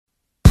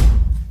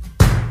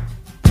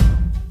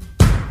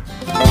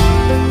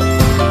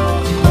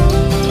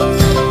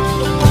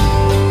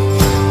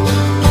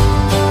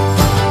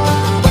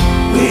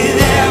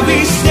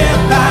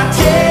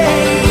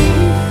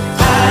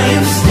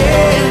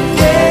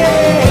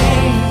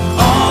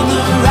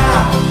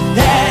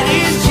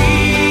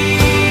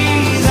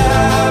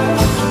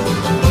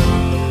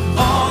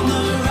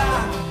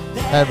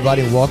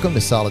everybody, and welcome to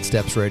Solid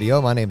Steps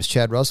Radio. My name is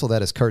Chad Russell.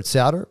 That is Kurt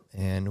Souter,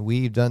 and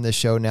we've done this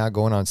show now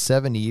going on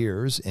 7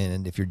 years.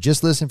 And if you're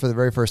just listening for the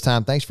very first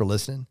time, thanks for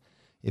listening.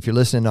 If you're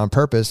listening on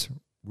purpose,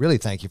 really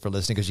thank you for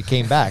listening because you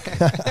came back.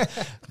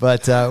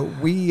 But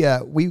we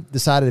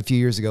decided a few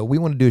years ago we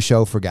want to do a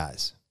show for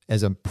guys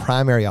as a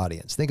primary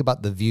audience. Think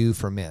about the view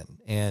for men.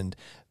 And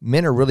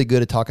men are really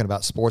good at talking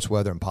about sports,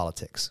 weather, and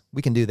politics.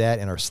 We can do that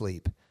in our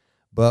sleep.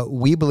 But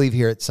we believe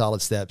here at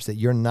Solid Steps that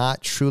you're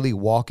not truly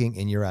walking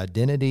in your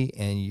identity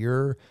and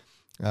your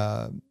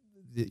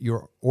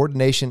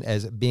ordination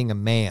as being a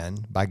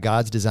man by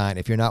God's design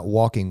if you're not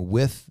walking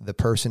with the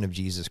person of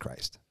Jesus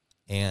Christ.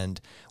 And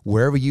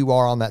wherever you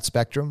are on that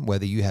spectrum,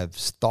 whether you have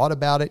thought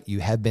about it, you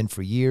have been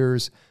for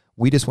years,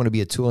 we just want to be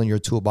a tool in your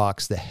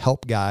toolbox to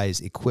help guys,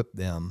 equip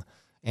them,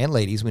 and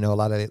ladies, we know a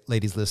lot of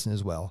ladies listen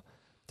as well,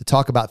 to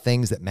talk about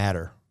things that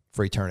matter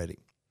for eternity.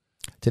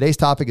 Today's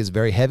topic is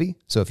very heavy,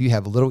 so if you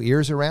have little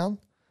ears around,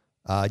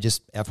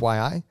 just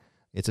FYI,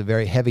 it's a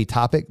very heavy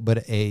topic,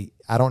 but I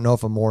don't know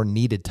if a more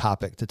needed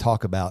topic to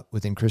talk about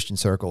within Christian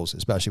circles,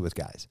 especially with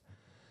guys.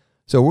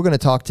 So we're going to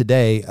talk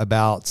today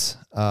about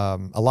a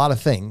lot of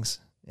things,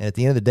 and at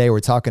the end of the day, we're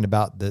talking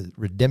about the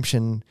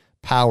redemption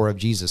power of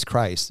Jesus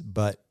Christ,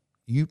 but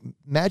you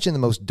imagine the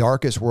most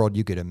darkest world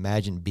you could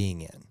imagine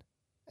being in.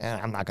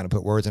 And I'm not going to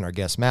put words in our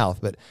guest's mouth,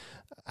 but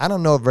I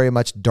don't know of very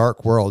much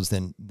dark worlds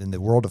than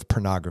the world of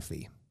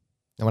pornography.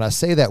 And when I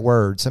say that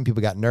word, some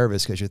people got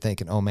nervous because you're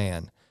thinking, oh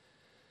man,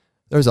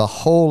 there's a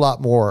whole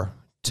lot more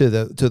to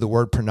the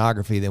word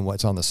pornography than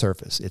what's on the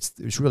surface.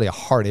 It's really a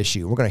hard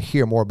issue. We're going to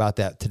hear more about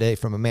that today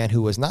from a man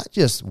who was not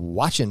just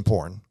watching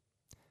porn,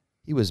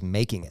 he was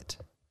making it.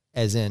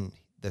 As in,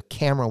 the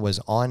camera was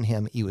on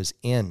him, he was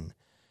in.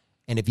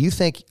 And if you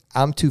think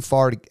I'm too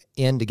far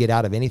in to get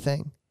out of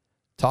anything,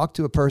 talk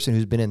to a person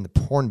who's been in the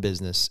porn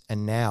business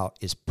and now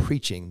is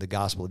preaching the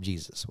gospel of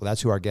Jesus. Well,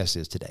 that's who our guest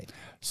is today.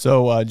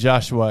 So,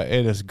 Joshua,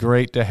 it is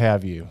great to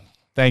have you.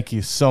 Thank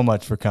you so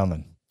much for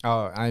coming.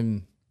 Oh,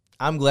 I'm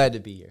glad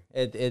to be here.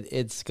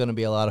 It's going to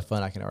be a lot of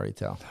fun, I can already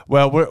tell.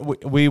 Well,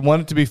 we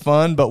want it to be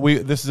fun, but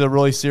this is a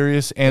really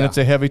serious and it's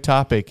a heavy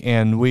topic,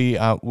 and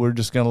we're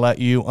just going to let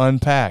you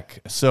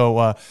unpack.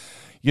 So,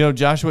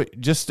 Joshua,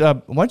 just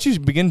why don't you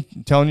begin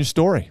telling your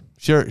story?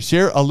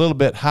 Share a little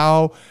bit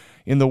how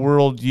in the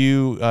world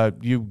you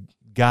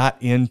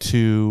got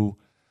into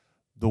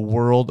the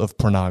world of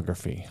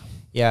pornography.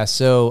 Yeah,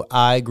 so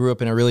I grew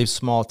up in a really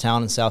small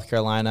town in South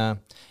Carolina,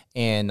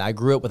 and I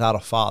grew up without a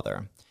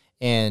father.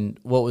 And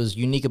what was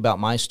unique about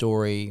my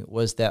story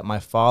was that my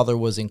father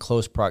was in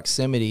close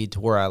proximity to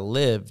where I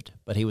lived,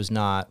 but he was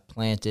not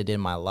planted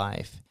in my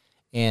life.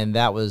 And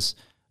that was,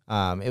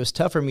 it was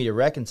tough for me to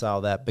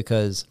reconcile that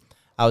because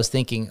I was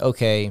thinking,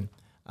 okay,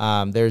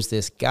 there's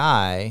this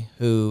guy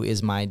who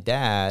is my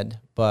dad,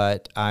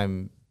 but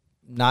I'm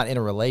not in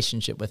a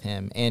relationship with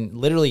him. And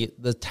literally,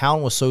 the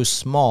town was so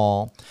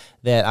small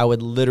that I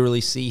would literally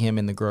see him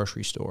in the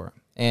grocery store.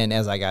 And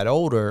as I got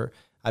older,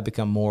 I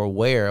become more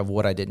aware of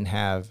what I didn't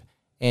have.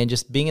 And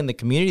just being in the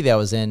community that I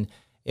was in,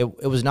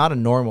 it was not a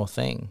normal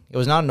thing. It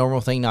was not a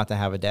normal thing not to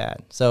have a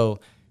dad. So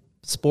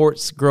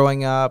sports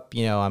growing up,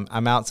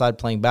 I'm outside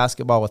playing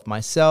basketball with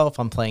myself.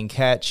 I'm playing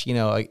catch,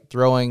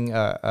 throwing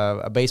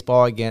a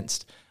baseball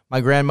against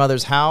my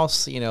grandmother's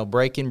house,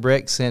 breaking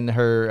bricks in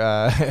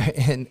her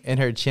in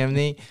her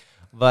chimney,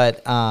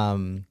 but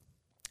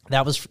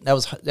that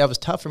was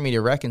tough for me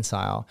to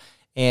reconcile.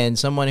 And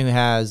someone who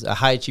has a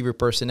high achiever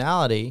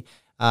personality,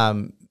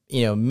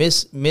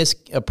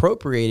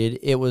 misappropriated.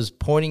 It was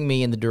pointing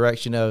me in the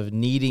direction of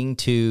needing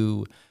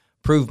to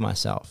prove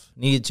myself,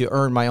 needed to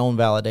earn my own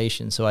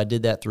validation. So I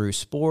did that through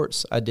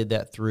sports. I did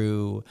that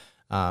through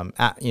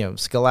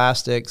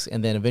scholastics,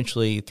 and then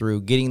eventually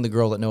through getting the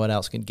girl that no one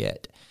else could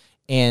get.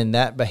 And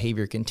that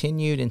behavior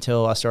continued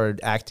until I started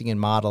acting and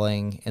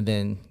modeling, and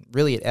then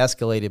really it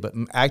escalated, but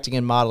acting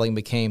and modeling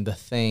became the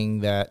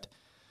thing that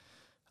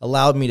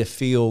allowed me to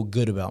feel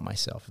good about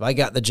myself. If I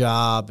got the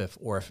job, if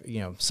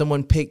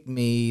someone picked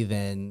me,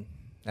 then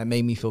that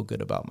made me feel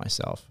good about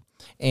myself.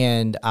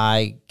 And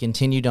I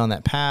continued on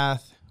that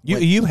path.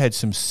 You had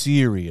some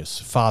serious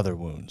father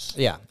wounds.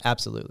 Yeah,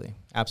 absolutely.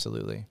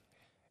 Absolutely.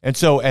 And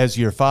so as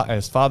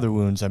father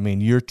wounds,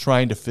 you're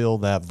trying to fill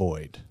that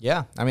void.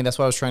 Yeah. That's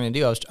what I was trying to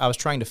do. I was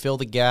trying to fill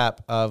the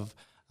gap of,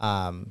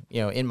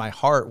 in my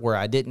heart where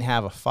I didn't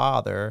have a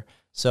father.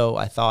 So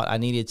I thought I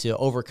needed to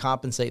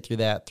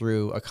overcompensate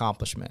through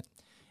accomplishment.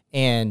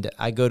 And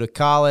I go to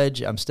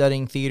college, I'm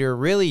studying theater,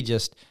 really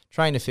just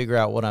trying to figure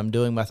out what I'm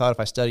doing. But I thought if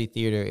I studied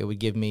theater, it would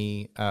give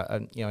me,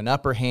 an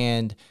upper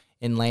hand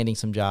in landing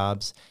some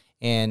jobs.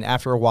 And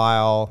after a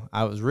while,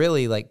 I was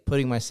really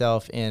putting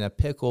myself in a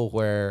pickle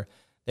where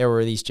there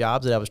were these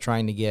jobs that I was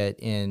trying to get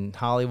in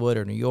Hollywood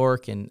or New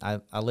York, and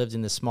I lived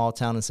in this small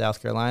town in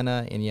South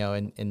Carolina,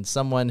 and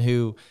someone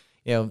who,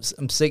 I'm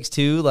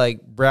 6'2",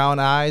 brown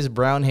eyes,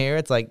 brown hair.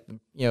 It's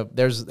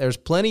there's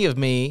plenty of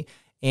me,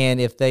 and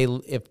if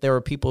there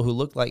were people who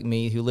looked like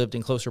me who lived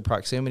in closer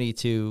proximity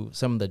to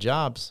some of the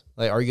jobs,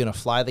 are you going to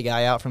fly the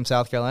guy out from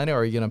South Carolina, or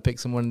are you going to pick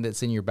someone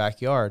that's in your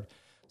backyard?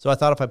 So I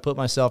thought if I put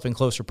myself in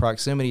closer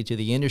proximity to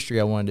the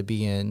industry I wanted to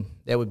be in,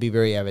 that would be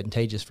very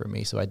advantageous for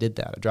me. So I did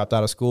that. I dropped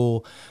out of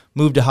school,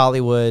 moved to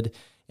Hollywood,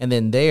 and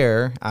then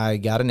there I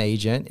got an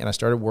agent and I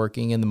started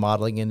working in the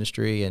modeling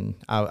industry. And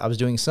I was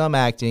doing some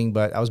acting,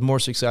 but I was more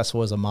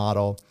successful as a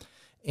model.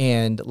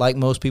 And like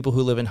most people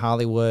who live in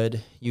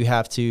Hollywood, you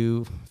have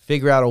to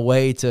figure out a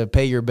way to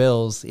pay your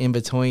bills in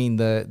between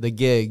the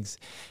gigs.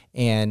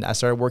 And I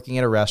started working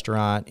at a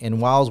restaurant. And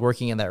while I was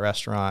working in that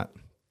restaurant,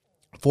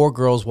 4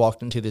 girls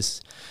walked into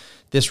this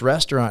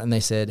restaurant and they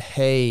said,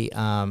 "Hey,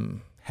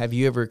 have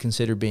you ever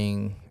considered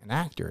being an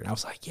actor?" And I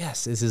was like,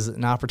 "Yes, this is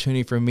an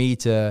opportunity for me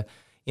to,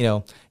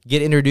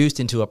 get introduced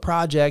into a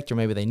project," or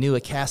maybe they knew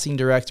a casting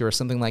director or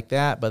something like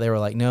that. But they were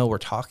like, "No, we're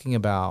talking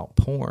about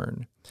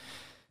porn."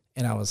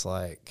 And I was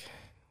like,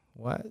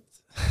 "What?"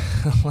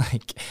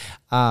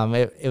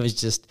 It was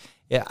just,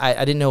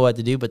 I didn't know what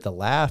to do but to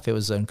laugh. It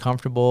was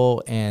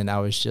uncomfortable. And I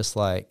was just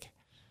like,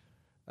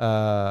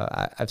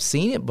 I've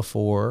seen it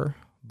before,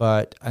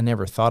 but I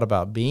never thought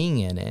about being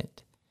in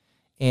it.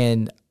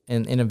 And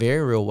in a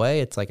very real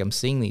way, it's like I'm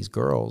seeing these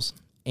girls,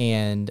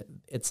 and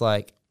it's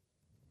like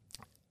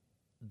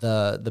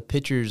the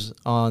pictures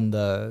on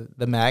the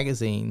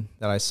magazine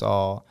that I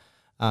saw,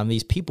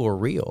 these people are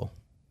real.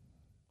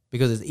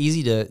 Because it's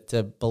easy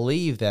to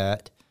believe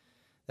that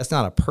that's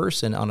not a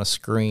person on a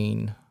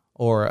screen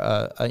or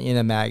in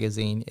a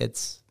magazine.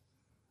 It's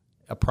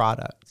a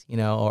product,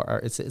 or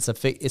it's a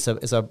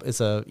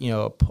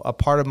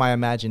part of my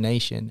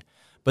imagination.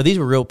 But these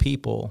were real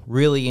people,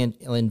 really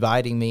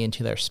inviting me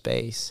into their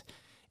space,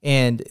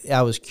 and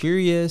I was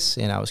curious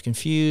and I was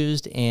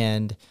confused.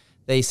 And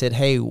they said,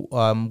 "Hey,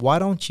 why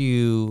don't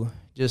you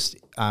just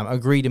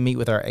agree to meet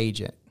with our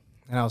agent?"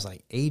 And I was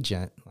like,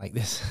 "Agent? Like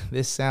this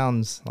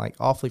sounds like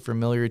awfully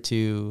familiar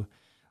to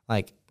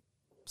like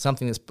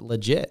something that's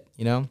legit,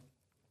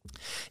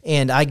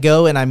 And I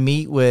go and I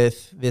meet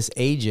with this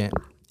agent,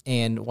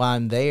 and while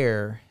I'm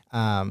there,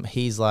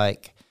 he's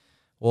like,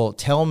 "Well,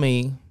 tell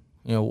me,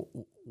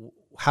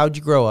 how'd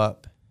you grow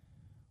up?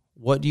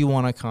 What do you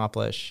want to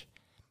accomplish?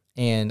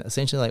 And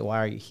essentially, like, why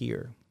are you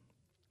here?"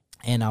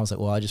 And I was like,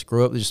 "Well, I just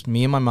grew up, just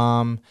me and my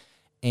mom,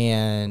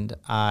 and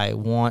I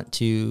want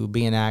to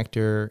be an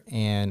actor,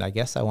 and I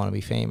guess I want to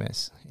be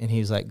famous." And he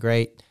was like,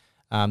 "Great.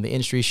 The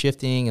industry is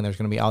shifting, and there's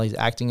going to be all these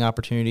acting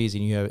opportunities,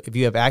 and if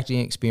you have acting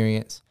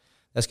experience,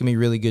 that's going to be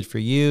really good for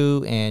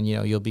you, and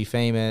you'll be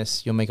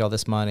famous, you'll make all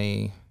this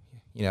money,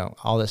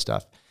 all this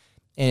stuff."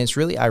 And it's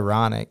really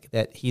ironic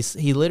that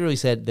he literally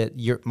said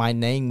that my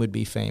name would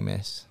be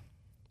famous,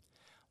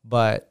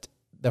 but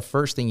the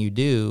first thing you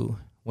do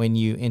when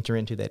you enter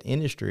into that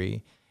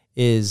industry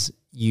is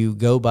you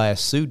go by a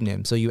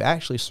pseudonym. So you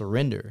actually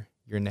surrender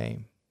your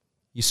name.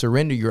 You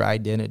surrender your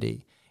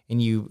identity,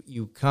 and you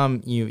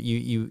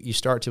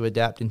start to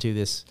adapt into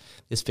this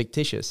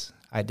fictitious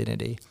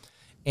identity.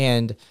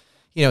 And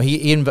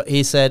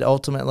he said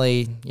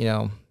ultimately,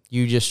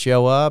 you just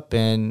show up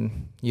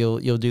and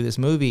you'll do this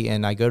movie.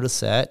 And I go to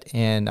set,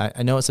 and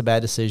I know it's a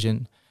bad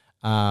decision,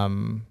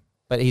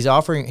 but he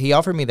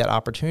offered me that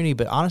opportunity.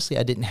 But honestly,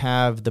 I didn't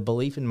have the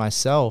belief in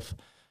myself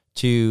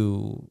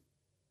to,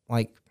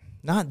 like,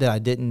 not that I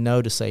didn't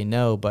know to say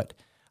no, but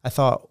I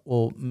thought,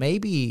 well,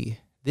 maybe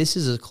this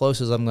is as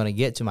close as I'm going to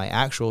get to my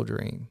actual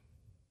dream.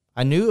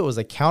 I knew it was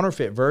a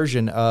counterfeit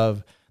version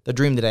of the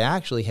dream that I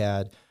actually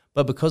had,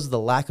 but because of the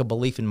lack of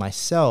belief in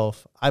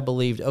myself, I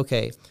believed,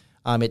 okay,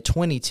 at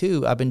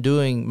 22, I've been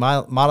doing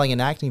modeling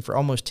and acting for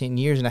almost 10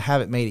 years, and I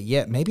haven't made it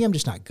yet. Maybe I'm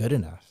just not good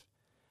enough.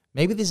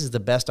 Maybe this is the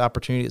best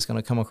opportunity that's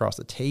going to come across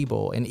the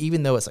table, and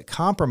even though it's a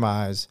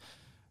compromise,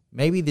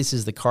 maybe this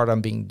is the card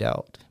I'm being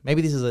dealt.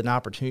 Maybe this is an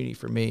opportunity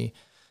for me.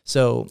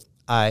 So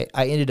I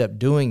ended up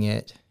doing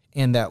it,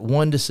 and that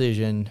one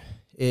decision,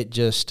 it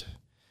just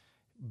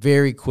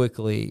very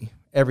quickly,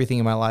 everything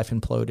in my life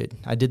imploded.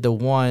 I did the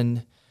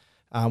one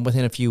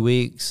within a few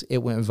weeks. It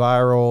went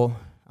viral.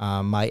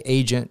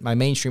 My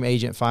mainstream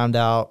agent found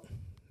out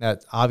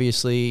that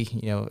obviously,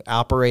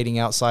 operating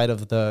outside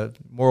of the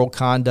moral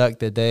conduct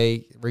that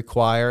they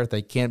require,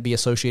 they can't be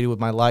associated with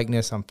my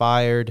likeness. I'm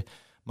fired.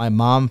 My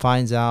mom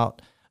finds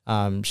out.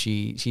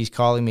 She's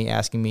calling me,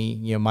 asking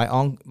me,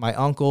 my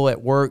uncle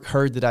at work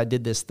heard that I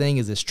did this thing.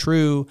 Is this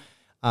true?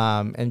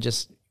 And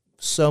just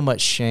so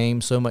much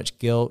shame, so much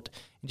guilt.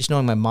 And just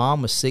knowing my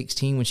mom was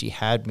 16 when she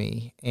had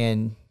me,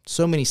 and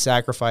so many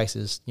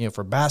sacrifices,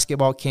 for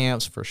basketball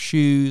camps, for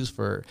shoes,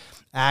 for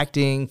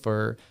acting,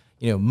 for,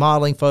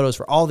 modeling photos,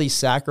 for all these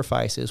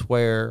sacrifices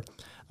where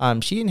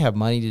she didn't have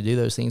money to do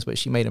those things, but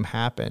she made them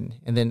happen.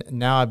 And then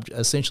now I've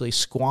essentially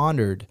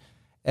squandered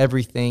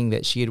everything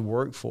that she had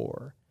worked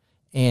for.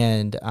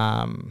 And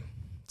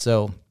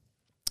so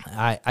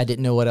I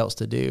didn't know what else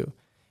to do.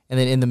 And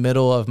then in the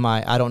middle of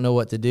my I don't know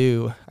what to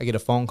do, I get a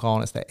phone call,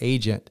 and it's the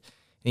agent.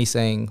 And he's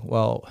saying,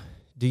 "Well,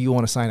 do you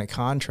want to sign a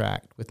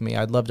contract with me?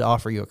 I'd love to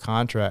offer you a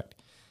contract."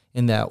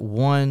 And that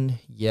one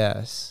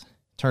yes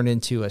turned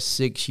into a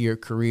 6-year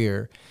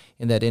career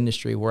in that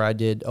industry where I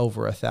did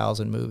over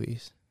 1,000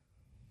 movies.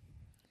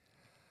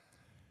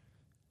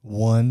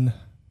 One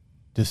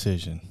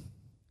decision.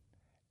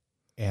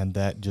 And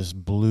that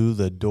just blew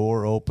the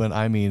door open.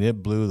 I mean,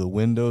 it blew the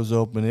windows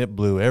open. It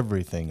blew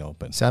everything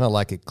open. Sounded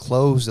like it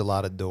closed a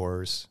lot of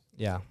doors.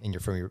 Yeah. In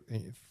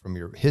from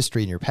your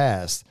history and your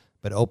past,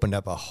 but opened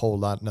up a whole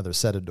lot, another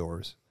set of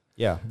doors.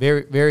 Yeah,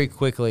 very, very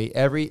quickly.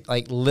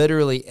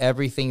 Literally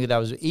everything that I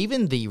was,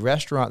 even the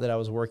restaurant that I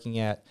was working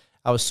at,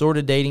 I was sort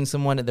of dating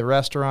someone at the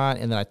restaurant,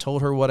 and then I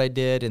told her what I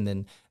did, and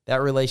then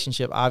that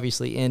relationship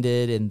obviously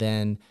ended, and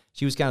then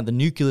she was kind of the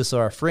nucleus of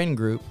our friend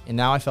group, and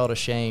now I felt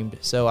ashamed,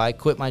 so I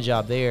quit my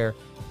job there,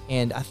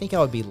 and I think I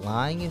would be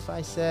lying if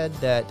I said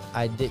that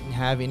I didn't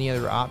have any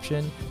other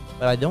option,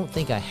 but I don't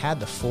think I had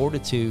the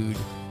fortitude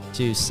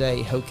to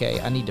say,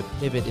 okay, I need to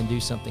pivot and do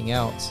something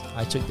else.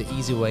 I took the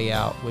easy way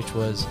out, which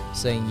was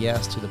saying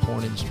yes to the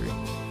porn industry.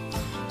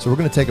 So we're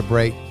going to take a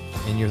break,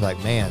 and you're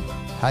like, man,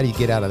 how do you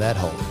get out of that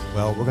hole?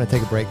 Well, we're going to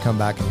take a break, come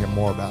back, and hear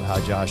more about how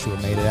Joshua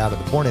made it out of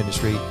the porn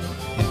industry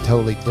in a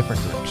totally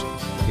different direction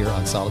here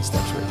on Solid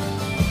Steps Radio.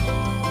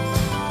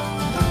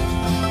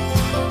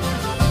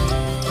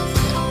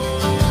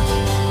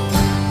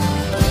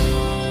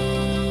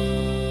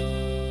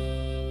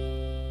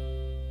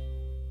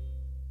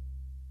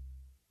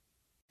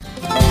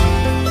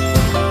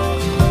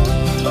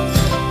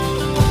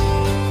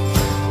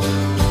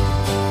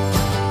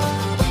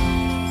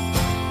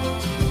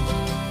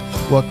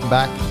 Welcome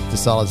back to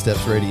Solid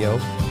Steps Radio,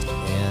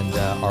 and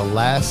our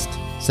last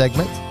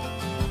segment,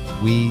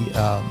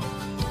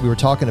 we're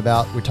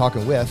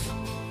talking with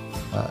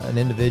an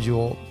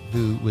individual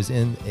who was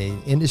in an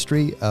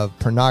industry of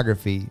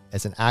pornography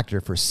as an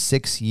actor for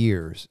 6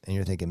 years, and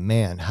you're thinking,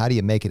 man, how do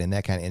you make it in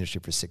that kind of industry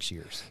for 6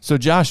 years? So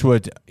Joshua,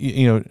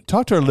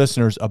 talk to our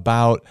listeners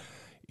about,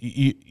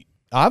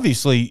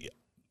 obviously,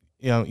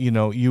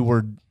 you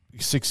were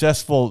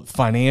successful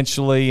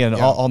financially and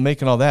all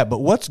making all that, but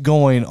what's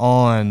going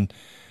on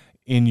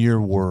in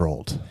your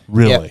world,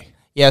 really?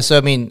 Yeah. So,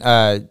 I mean,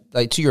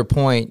 like to your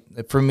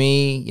point, for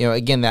me,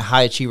 again, that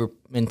high achiever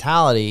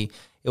mentality,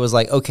 it was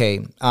like, okay,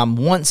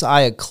 once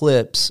I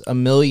eclipse $1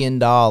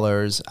 million,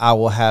 I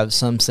will have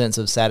some sense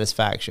of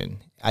satisfaction.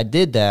 I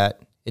did that.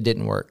 It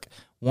didn't work.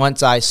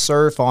 Once I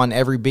surf on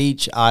every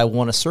beach I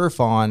want to surf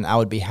on, I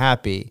would be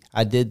happy.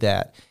 I did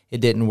that. It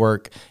didn't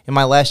work. In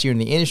my last year in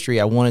the industry,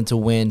 I wanted to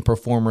win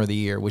Performer of the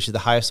Year, which is the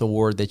highest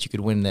award that you could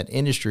win in that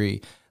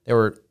industry.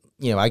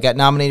 I got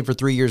nominated for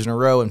 3 years in a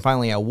row, and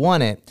finally I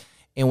won it.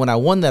 And when I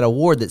won that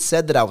award that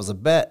said that I was the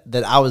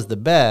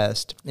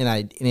best,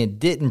 and it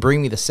didn't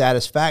bring me the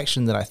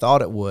satisfaction that I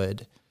thought it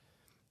would,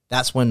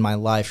 that's when my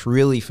life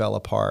really fell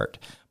apart.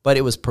 But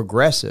it was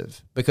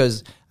progressive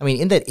because,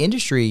 in that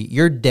industry,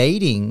 you're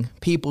dating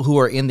people who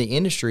are in the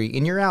industry,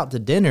 and you're out to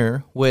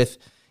dinner with,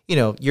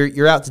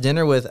 you're out to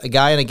dinner with a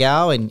guy and a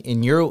gal,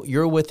 and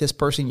you're with this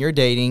person you're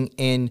dating,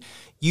 and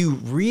you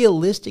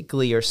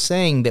realistically are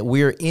saying that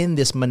we're in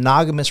this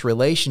monogamous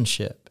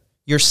relationship.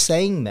 You're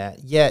saying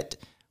that, yet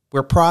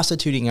we're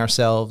prostituting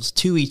ourselves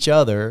to each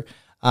other,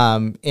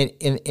 and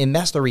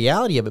that's the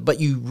reality of it. But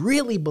you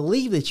really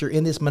believe that you're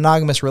in this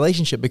monogamous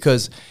relationship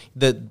because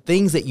the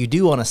things that you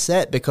do on a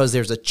set, because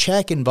there's a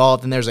check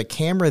involved and there's a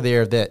camera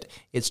there, that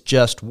it's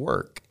just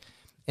work.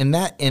 And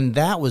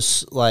that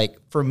was like,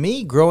 for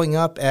me, growing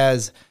up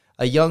as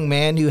a young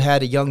man who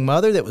had a young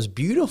mother that was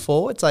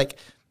beautiful, it's like,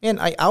 man,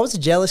 I was a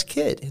jealous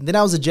kid. Then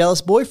I was a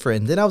jealous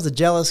boyfriend. Then I was a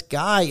jealous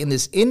guy in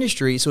this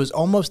industry. So it was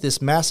almost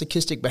this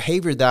masochistic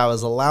behavior that I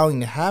was allowing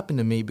to happen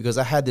to me because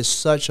I had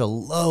such a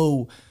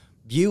low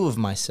view of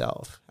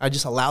myself. I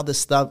just allowed this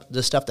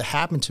stuff to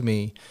happen to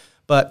me.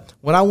 But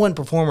when I won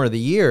Performer of the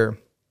Year,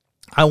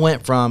 I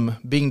went from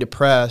being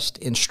depressed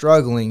and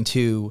struggling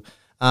to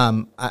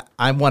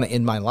I want to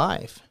end my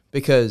life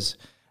because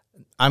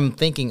I'm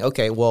thinking,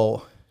 okay,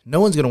 well, no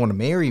one's going to want to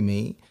marry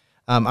me.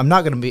 I'm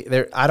not going to be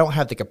there. I don't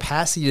have the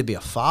capacity to be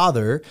a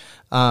father.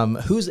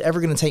 Who's ever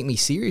going to take me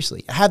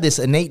seriously? I have this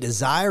innate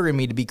desire in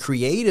me to be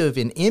creative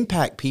and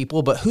impact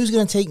people, but who's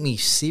going to take me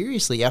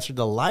seriously after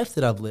the life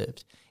that I've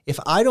lived? If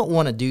I don't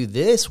want to do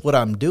this, what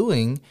I'm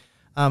doing,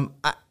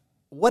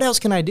 what else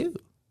can I do?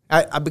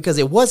 Because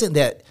it wasn't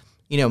that,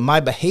 my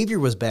behavior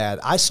was bad.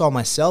 I saw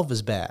myself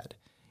as bad,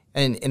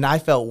 and I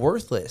felt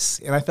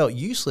worthless and I felt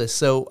useless.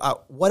 So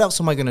what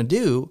else am I going to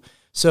do?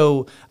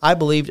 So I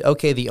believed,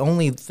 okay, the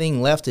only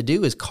thing left to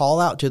do is call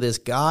out to this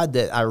God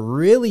that I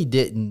really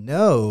didn't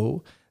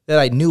know, that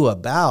I knew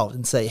about,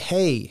 and say,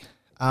 hey,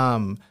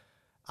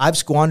 I've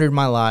squandered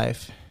my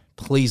life.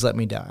 Please let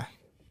me die.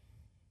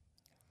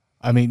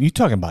 You're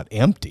talking about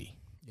empty.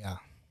 Yeah.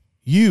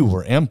 You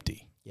were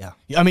empty. Yeah.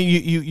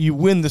 You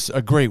win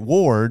a great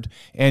award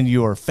and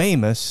you're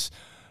famous,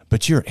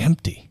 but you're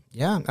empty.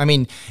 Yeah.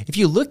 If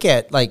you look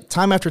at like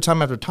time after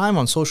time after time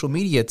on social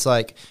media, it's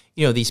like,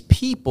 these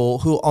people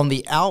who on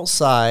the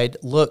outside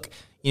look,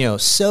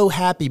 so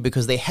happy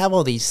because they have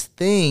all these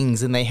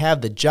things and they have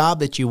the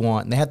job that you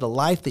want and they have the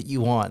life that you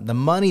want, the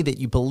money that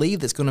you believe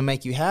that's going to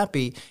make you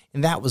happy.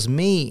 And that was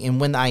me. And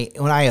when I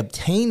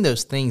obtained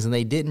those things and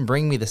they didn't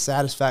bring me the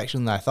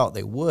satisfaction that I thought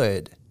they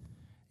would,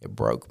 it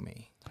broke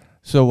me.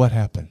 So what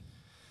happened?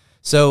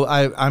 So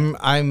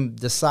I'm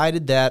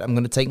decided that I'm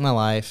going to take my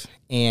life,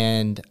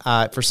 and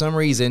for some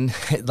reason,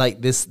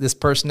 like this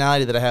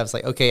personality that I have is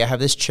like, okay, I have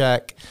this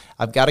check,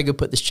 I've got to go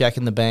put this check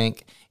in the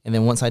bank, and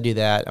then once I do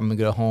that, I'm going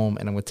to go home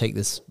and I'm going to take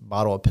this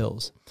bottle of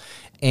pills.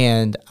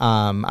 And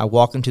I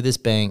walk into this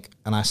bank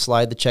and I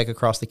slide the check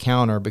across the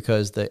counter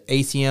because the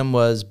ATM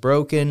was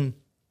broken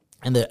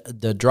and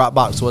the drop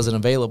box wasn't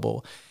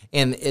available.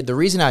 And the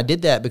reason I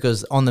did that,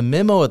 because on the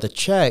memo of the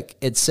check,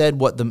 it said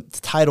what the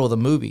title of the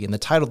movie, and the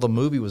title of the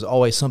movie was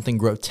always something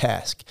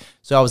grotesque.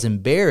 So I was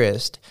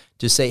embarrassed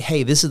to say,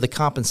 hey, this is the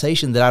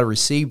compensation that I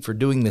received for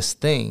doing this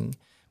thing,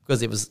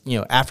 because it was,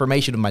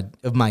 affirmation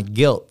of my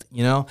guilt,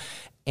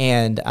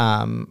 and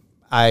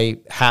I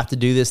have to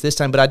do this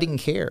time, but I didn't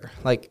care.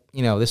 Like,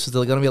 this was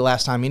going to be the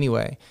last time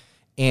anyway.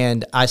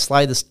 And I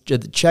slide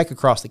the check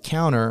across the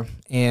counter,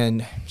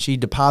 and she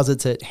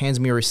deposits it, hands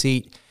me a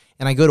receipt.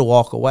 And I go to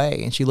walk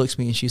away, and she looks at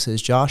me and she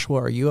says,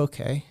 Joshua, are you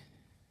okay?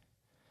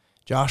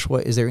 Joshua,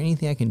 is there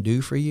anything I can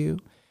do for you?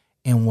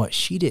 And what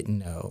she didn't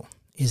know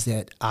is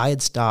that I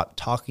had stopped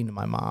talking to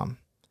my mom.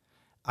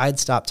 I had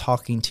stopped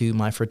talking to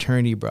my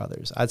fraternity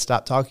brothers. I'd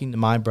stopped talking to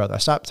my brother. I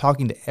stopped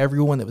talking to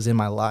everyone that was in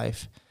my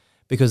life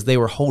because they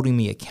were holding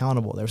me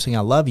accountable. They were saying,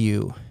 I love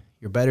you.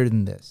 You're better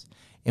than this.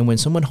 And when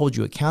someone holds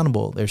you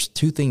accountable, there's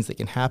two things that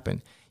can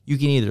happen. You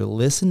can either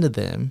listen to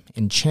them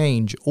and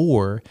change,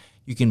 or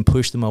you can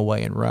push them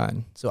away and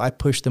run. So I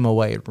pushed them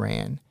away and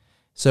ran.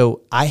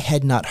 So I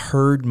had not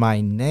heard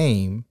my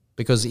name,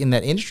 because in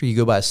that industry you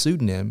go by a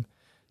pseudonym.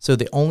 So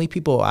the only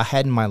people I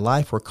had in my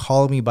life were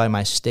calling me by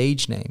my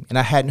stage name. And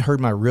I hadn't heard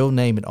my real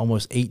name in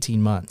almost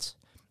 18 months.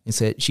 And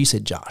she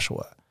said,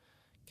 Joshua,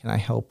 can I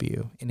help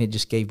you? And it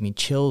just gave me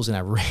chills, and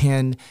I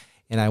ran,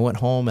 and I went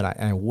home, and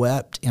I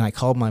wept, and I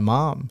called my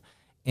mom.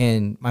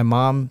 And my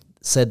mom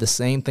said the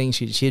same thing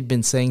she had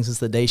been saying since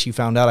the day she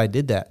found out I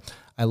did that.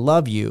 I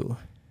love you.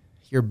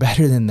 You're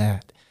better than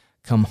that.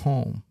 Come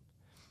home.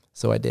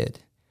 So I did.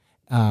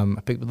 I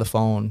picked up the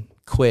phone,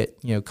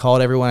 quit,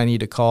 called everyone I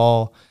needed to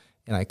call,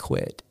 and I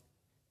quit.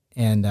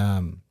 And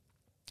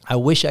I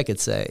wish I could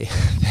say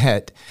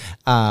that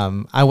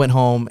I went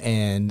home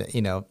and,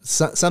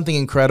 something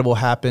incredible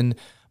happened,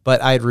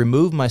 but I had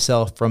removed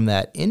myself from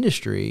that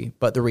industry.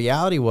 But the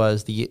reality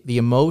was the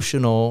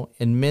emotional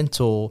and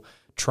mental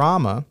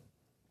trauma,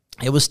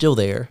 it was still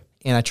there.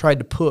 And I tried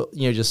to put,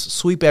 just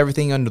sweep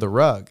everything under the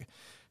rug.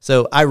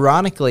 So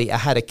ironically, I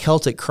had a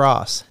Celtic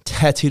cross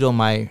tattooed on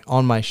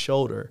my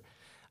shoulder.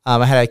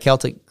 I had a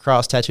Celtic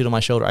cross tattooed on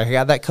my shoulder. I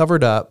got that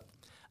covered up.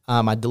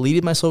 I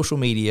deleted my social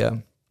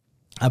media.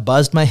 I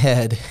buzzed my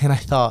head, and I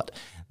thought,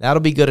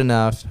 that'll be good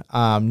enough.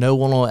 No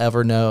one will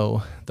ever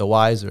know the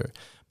wiser.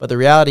 But the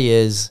reality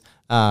is,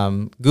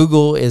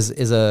 Google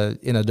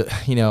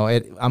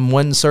I'm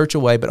one search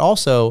away, but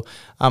also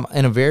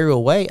in a very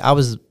real way, I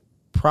was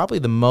probably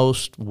the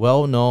most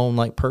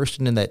well-known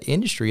person in that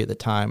industry at the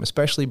time,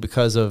 especially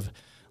because of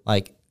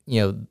the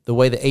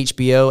way the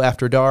HBO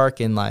After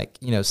Dark and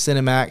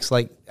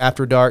Cinemax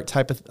After Dark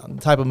type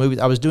of movies.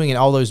 I was doing in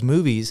all those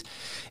movies,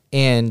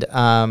 and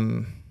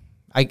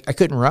I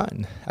couldn't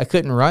run. I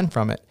couldn't run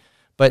from it.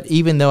 But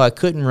even though I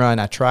couldn't run,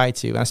 I tried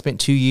to. And I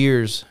spent 2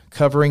 years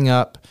covering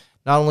up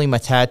not only my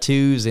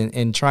tattoos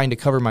and trying to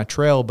cover my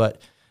trail,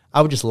 but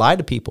I would just lie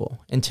to people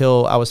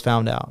until I was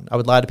found out. I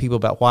would lie to people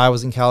about why I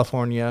was in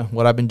California,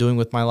 what I've been doing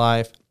with my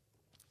life.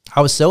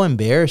 I was so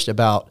embarrassed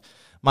about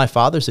my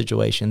father's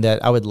situation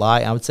that I would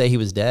lie. I would say he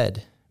was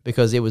dead,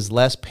 because it was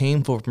less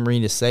painful for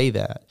me to say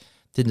that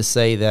than to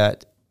say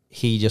that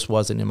he just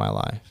wasn't in my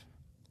life.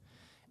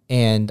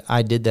 And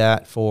I did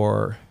that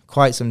for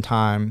quite some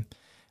time.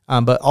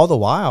 But all the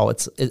while,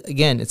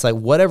 it's like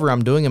whatever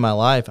I'm doing in my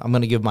life, I'm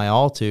going to give my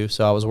all to.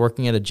 So I was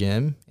working at a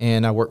gym,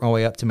 and I worked my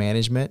way up to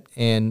management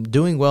and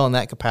doing well in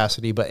that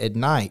capacity. But at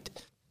night,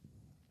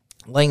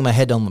 laying my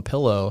head on the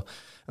pillow,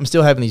 I'm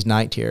still having these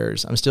night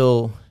terrors. I'm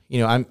still,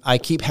 I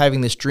keep having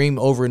this dream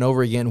over and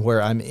over again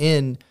where I'm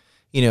in,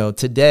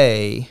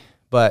 today,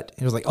 but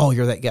it was like, oh,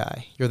 you're that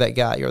guy. You're that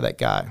guy. You're that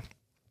guy.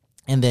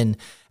 And then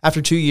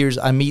after 2 years,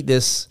 I meet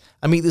this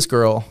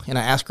girl, and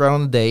I ask her out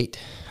on a date.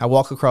 I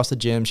walk across the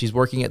gym. She's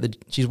working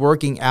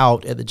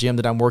out at the gym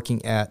that I'm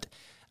working at.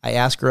 I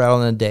ask her out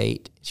on a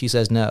date. She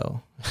says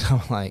no.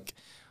 I'm like,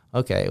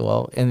 okay,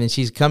 well, and then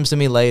she comes to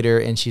me later,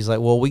 and she's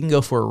like, well, we can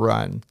go for a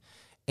run.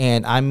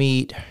 And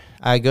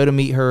I go to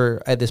meet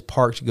her at this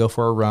park to go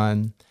for a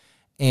run,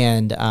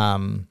 and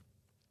I'm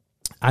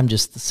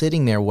just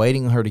sitting there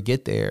waiting on her to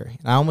get there.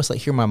 And I almost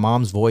hear my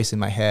mom's voice in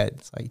my head.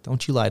 It's like,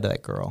 don't you lie to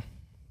that girl.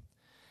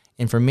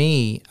 And for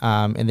me,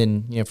 and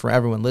then, for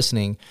everyone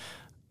listening,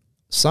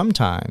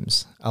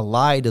 sometimes a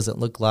lie doesn't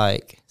look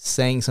like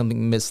saying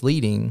something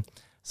misleading.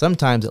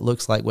 Sometimes it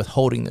looks like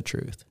withholding the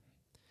truth.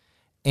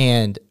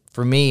 And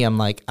for me, I'm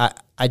like,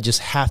 I just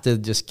have to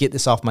just get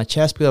this off my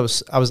chest,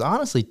 because I was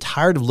honestly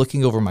tired of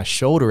looking over my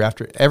shoulder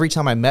after every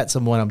time I met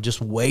someone. I'm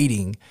just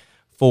waiting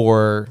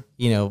for,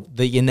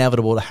 the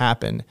inevitable to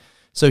happen.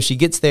 So she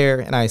gets there,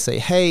 and I say,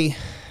 hey,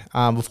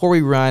 before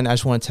we run, I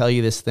just want to tell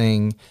you this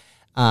thing.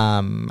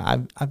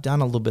 I've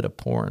done a little bit of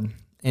porn.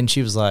 And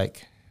she was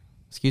like,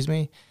 excuse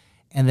me?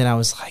 And then I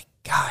was like,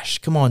 gosh,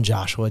 come on,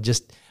 Joshua,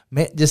 just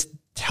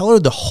tell her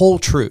the whole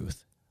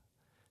truth.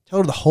 Tell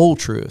her the whole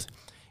truth.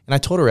 And I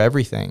told her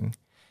everything.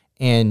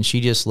 And she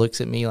just looks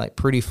at me like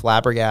pretty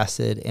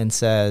flabbergasted and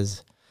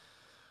says,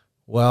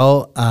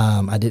 well,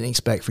 I didn't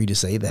expect for you to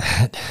say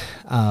that.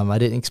 I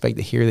didn't expect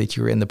to hear that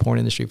you were in the porn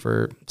industry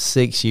for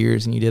 6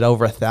 years and you did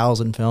over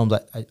 1,000 films.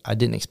 I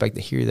didn't expect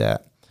to hear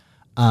that.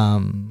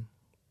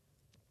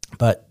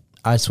 But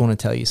I just want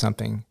to tell you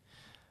something.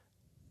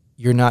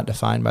 You're not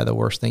defined by the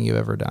worst thing you've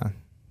ever done.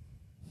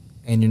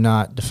 And you're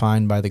not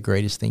defined by the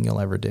greatest thing you'll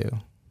ever do.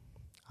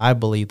 I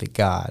believe that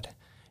God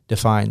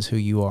defines who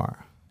you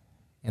are.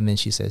 And then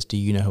she says, do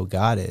you know who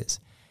God is?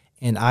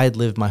 And I had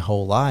lived my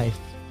whole life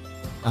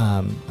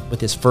with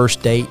this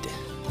first date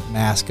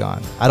mask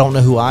on. I don't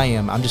know who I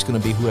am. I'm just going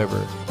to be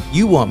whoever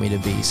you want me to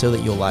be so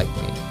that you'll like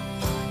me.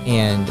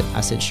 And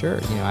I said,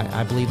 sure.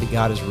 I believe that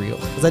God is real.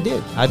 Because I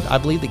did. I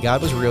believed that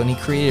God was real and he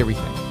created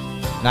everything.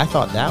 And I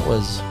thought that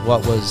was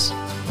what was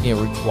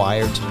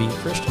required to be a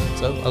Christian.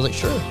 So I was like,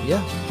 sure,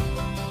 yeah.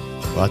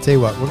 Well, I'll tell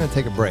you what, we're going to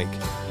take a break.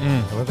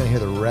 And we're going to hear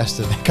the rest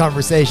of the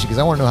conversation because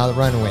I want to know how the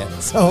run went.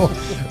 So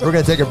we're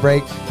going to take a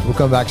break. We'll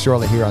come back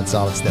shortly here on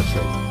Solid Steps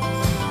Radio.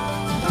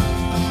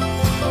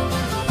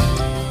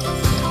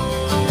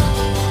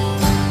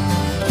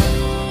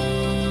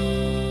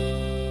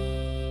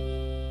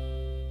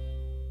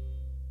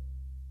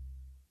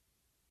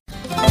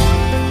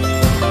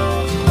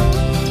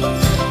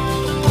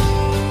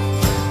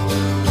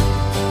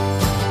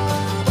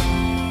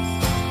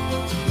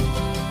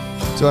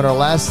 So in our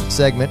last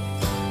segment,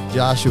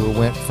 Joshua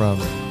went from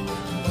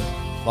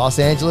Los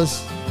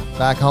Angeles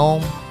back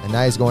home, and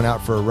now he's going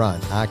out for a run.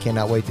 I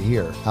cannot wait to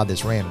hear how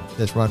this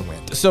run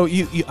went. So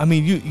you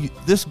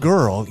this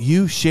girl,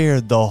 you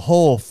shared the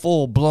whole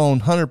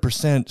full-blown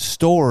 100%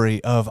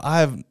 story of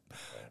I'm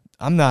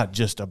not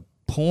just a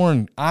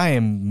porn.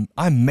 I'm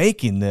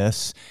making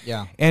this.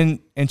 Yeah. And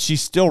she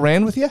still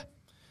ran with you?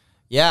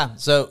 Yeah.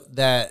 So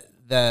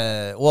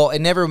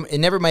it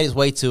never made its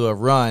way to a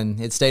run.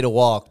 It stayed a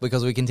walk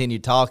because we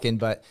continued talking.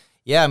 But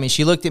yeah, I mean,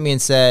 she looked at me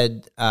and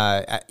said,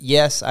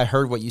 yes, I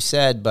heard what you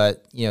said,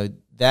 but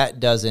that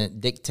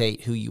doesn't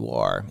dictate who you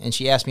are. And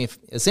she asked me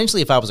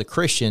if I was a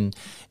Christian,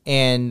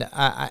 and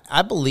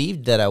I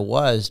believed that I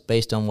was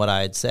based on what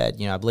I had said.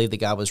 I believed that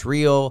God was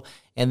real.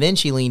 And then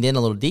she leaned in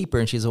a little deeper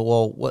and she said,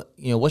 well,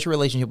 what's your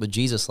relationship with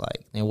Jesus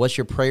like? And what's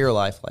your prayer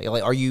life like?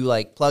 Like, are you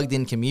like plugged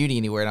in community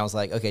anywhere? And I was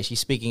like, okay,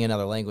 she's speaking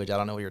another language. I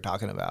don't know what you're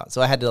talking about.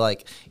 So I had to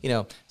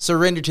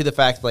surrender to the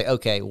fact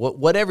okay,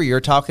 whatever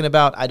you're talking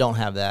about, I don't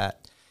have that.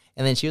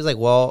 And then she was like,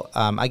 well,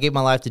 I gave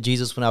my life to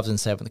Jesus when I was in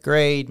 7th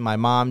grade. My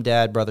mom,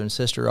 dad, brother, and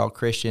sister are all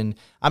Christian.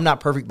 I'm not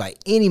perfect by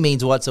any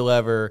means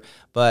whatsoever,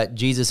 but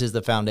Jesus is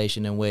the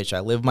foundation in which I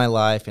live my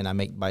life and I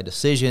make my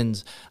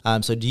decisions.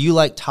 So do you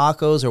like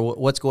tacos or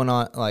what's going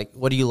on? Like,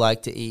 what do you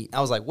like to eat? I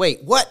was like,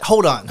 wait, what?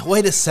 Hold on.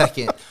 Wait a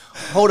second.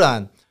 Hold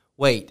on.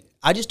 Wait.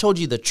 I just told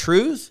you the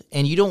truth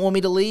and you don't want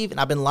me to leave, and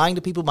I've been lying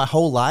to people my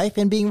whole life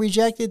and being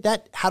rejected?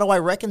 How do I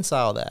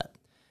reconcile that?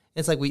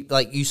 It's like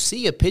you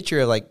see a picture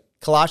of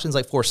Colossians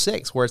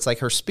 4:6, where it's like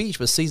her speech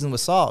was seasoned with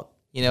salt,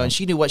 and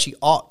she knew what she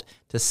ought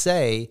to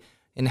say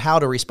and how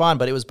to respond,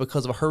 but it was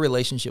because of her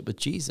relationship with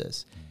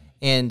Jesus.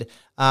 And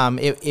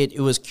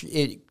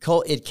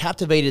it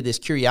captivated this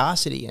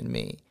curiosity in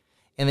me.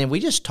 And then we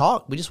just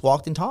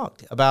walked and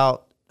talked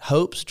about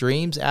hopes,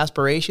 dreams,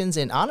 aspirations.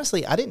 And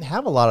honestly, I didn't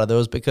have a lot of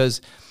those because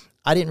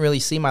I didn't really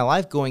see my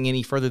life going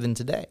any further than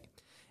today.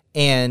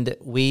 And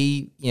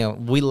we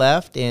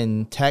left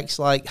and text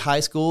like high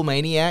school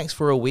maniacs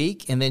for a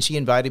week. And then she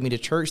invited me to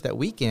church that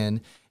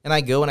weekend. And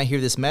I go and I hear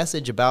this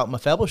message about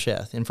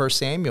Mephibosheth in 1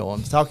 Samuel.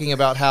 I'm talking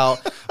about how,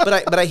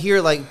 but I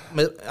hear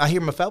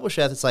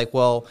Mephibosheth. It's like,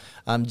 well,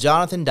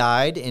 Jonathan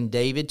died and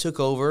David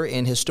took over.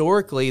 And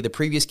historically, the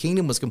previous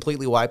kingdom was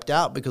completely wiped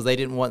out because they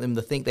didn't want them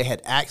to think they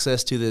had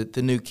access to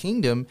the new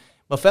kingdom.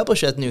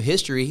 Mephibosheth knew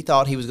history. He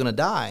thought he was going to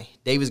die.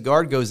 David's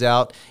guard goes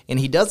out, and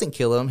he doesn't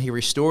kill him. He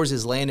restores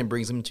his land and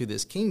brings him to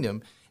this kingdom.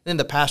 And then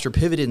the pastor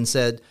pivoted and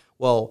said,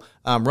 well,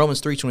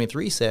 Romans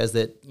 3:23 says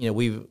that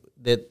we've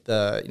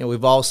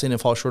all sinned and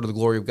fall short of the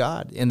glory of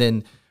God. And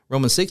then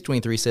Romans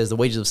 6:23 says the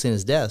wages of sin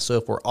is death. So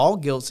if we're all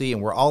guilty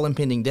and we're all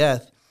impending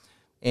death,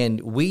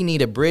 and we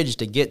need a bridge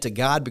to get to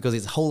God because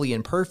he's holy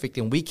and perfect,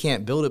 and we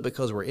can't build it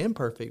because we're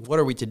imperfect, what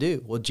are we to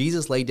do? Well,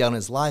 Jesus laid down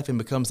his life and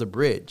becomes the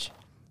bridge.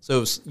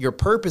 So your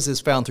purpose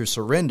is found through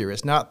surrender.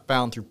 It's not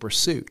found through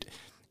pursuit.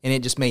 And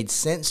it just made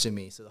sense to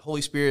me. So the Holy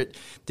Spirit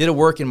did a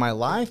work in my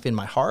life, in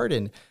my heart,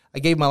 and I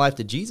gave my life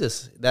to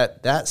Jesus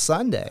that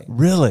Sunday.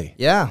 Really?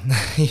 Yeah,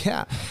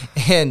 yeah.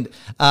 And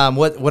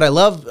what I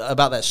love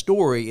about that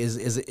story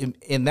is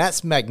and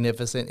that's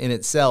magnificent in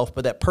itself,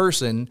 but that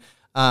person,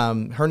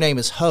 her name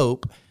is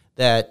Hope,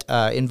 that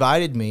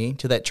invited me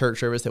to that church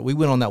service that we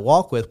went on that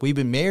walk with. We've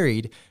been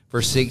married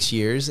for 6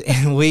 years,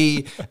 and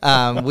we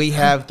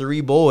have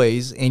 3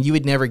 boys, and you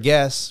would never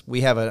guess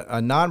we have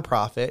a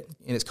nonprofit,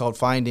 and it's called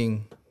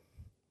Finding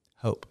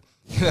Hope.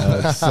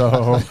 That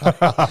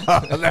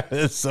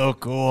is so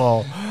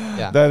cool.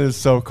 Yeah. That is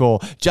so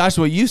cool.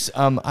 Joshua, you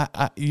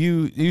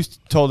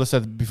told us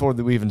that before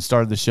we even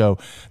started the show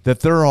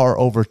that there are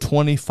over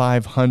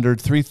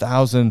 2,500,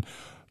 3,000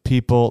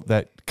 people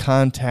that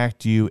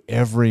contact you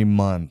every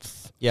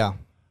month. Yeah.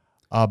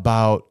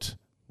 About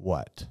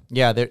what?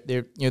 Yeah,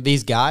 they're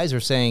these guys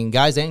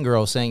and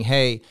girls saying,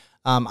 "Hey,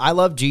 I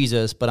love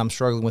Jesus, but I'm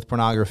struggling with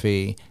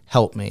pornography.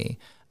 Help me."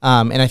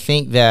 And I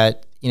think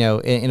that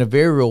in a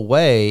very real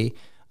way,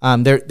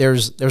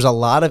 there's a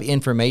lot of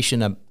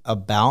information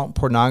about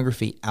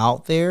pornography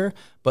out there,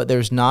 but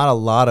there's not a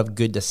lot of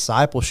good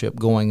discipleship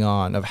going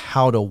on of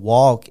how to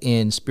walk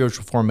in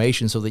spiritual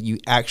formation so that you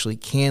actually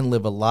can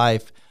live a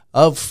life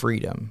of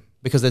freedom.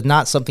 Because it's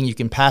not something you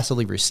can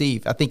passively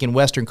receive. I think in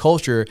Western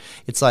culture,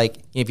 it's like,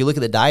 if you look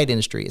at the diet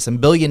industry, it's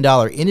 $1 billion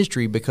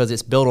industry because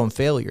it's built on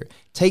failure.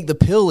 Take the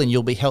pill and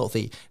you'll be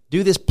healthy.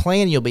 Do this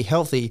plan and you'll be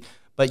healthy.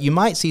 But you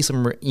might see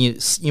some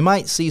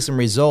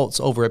results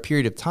over a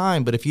period of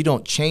time. But if you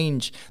don't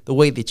change the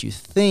way that you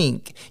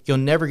think, you're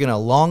never going to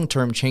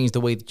long-term change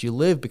the way that you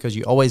live because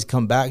you always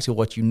come back to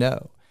what you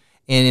know.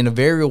 And in a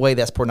very real way,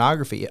 that's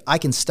pornography. I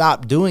can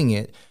stop doing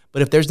it,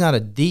 but if there's not a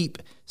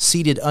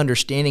deep-seated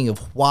understanding of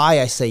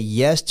why I say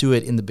yes to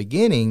it in the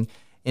beginning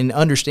and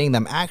understanding that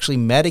I'm actually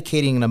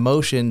medicating an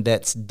emotion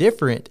that's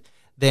different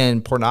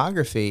than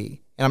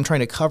pornography, and I'm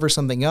trying to cover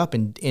something up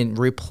and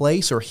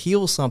replace or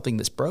heal something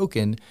that's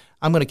broken,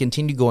 I'm going to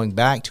continue going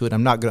back to it.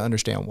 I'm not going to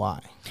understand why.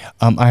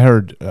 I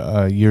heard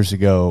years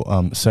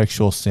ago,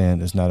 sexual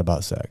sin is not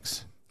about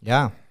sex.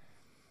 Yeah.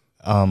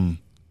 And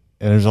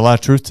there's a lot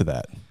of truth to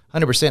that.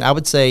 100%. I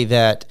would say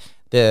that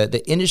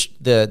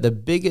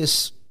the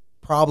biggest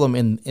problem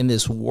in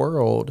this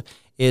world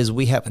is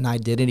we have an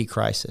identity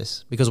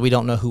crisis because we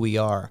don't know who we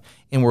are.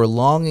 And we're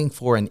longing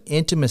for an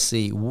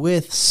intimacy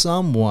with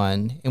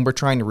someone, and we're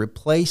trying to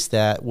replace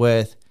that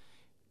with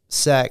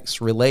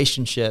sex,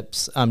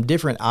 relationships,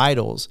 different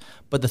idols.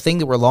 But the thing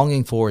that we're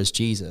longing for is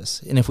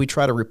Jesus. And if we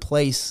try to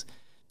replace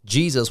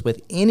Jesus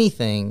with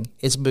anything,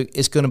 it's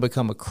going to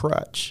become a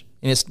crutch.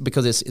 And it's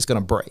because it's going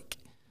to break.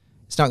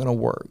 It's not going to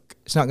work.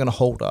 It's not going to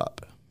hold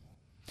up.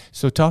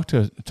 So talk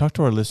to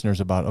our listeners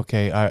about,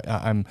 okay,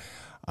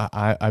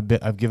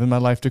 I've given my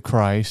life to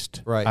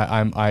Christ. Right.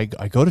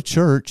 I go to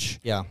church.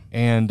 Yeah.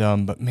 And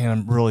but man,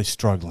 I'm really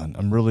struggling.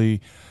 Where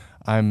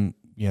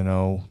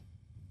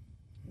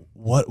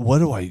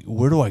do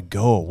I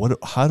go?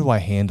 How do I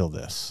handle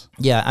this?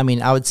 Yeah, I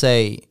mean, I would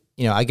say,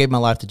 I gave my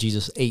life to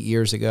Jesus 8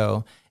 years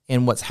ago,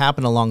 and what's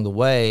happened along the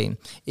way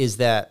is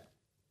that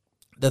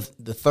on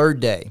the third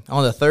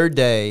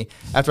day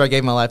after I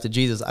gave my life to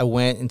Jesus, I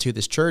went into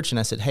this church and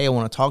I said, "Hey, I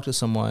want to talk to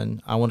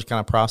someone. I want to kind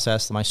of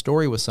process my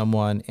story with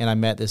someone." And I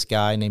met this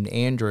guy named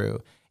Andrew,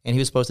 and he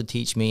was supposed to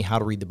teach me how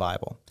to read the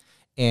Bible.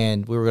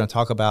 And we were going to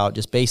talk about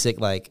just basic,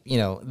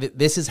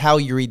 this is how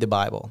you read the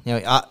Bible.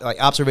 Like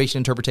observation,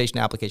 interpretation,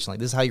 application. Like,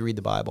 this is how you read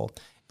the Bible.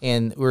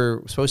 And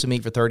we're supposed to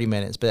meet for 30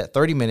 minutes, but that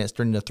 30 minutes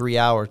turned into 3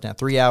 hours. Now,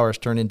 3 hours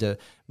turned into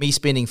me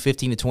spending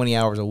 15 to 20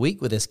 hours a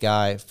week with this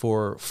guy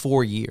for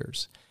 4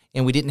 years.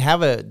 And we didn't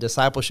have a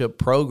discipleship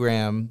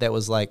program that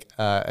was like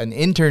an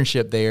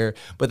internship there,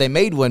 but they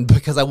made one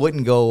because I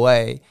wouldn't go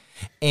away.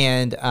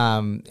 And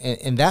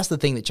that's the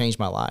thing that changed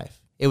my life.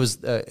 It was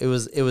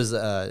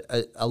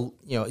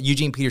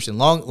Eugene Peterson,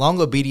 long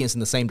obedience in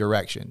the same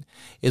direction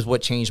is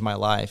what changed my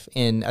life.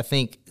 And I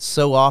think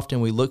so often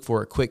we look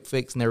for a quick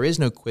fix, and there is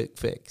no quick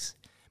fix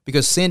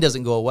because sin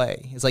doesn't go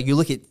away. It's like you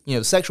look at,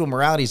 sexual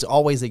morality has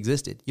always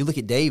existed. You look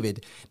at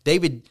David,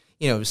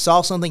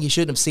 saw something he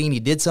shouldn't have seen.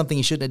 He did something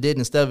he shouldn't have did.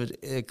 Instead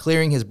of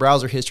clearing his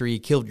browser history, he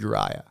killed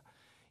Uriah.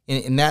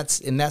 And that's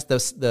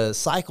the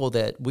cycle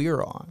that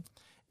we're on.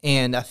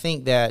 And I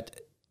think that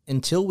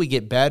until we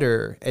get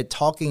better at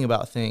talking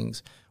about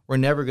things, we're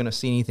never going to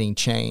see anything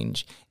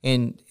change.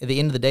 And at the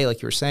end of the day,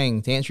 like you were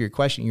saying, to answer your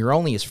question, you're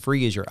only as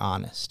free as you're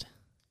honest.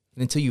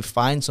 And until you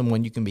find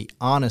someone you can be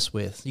honest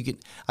with,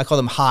 I call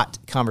them hot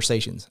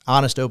conversations,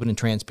 honest, open, and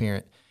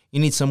transparent. You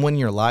need someone in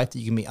your life that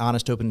you can be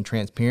honest, open, and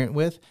transparent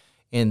with,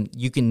 and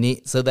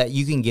so that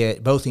you can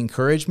get both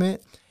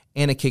encouragement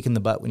and a kick in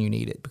the butt when you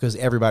need it, because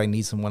everybody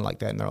needs someone like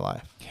that in their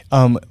life.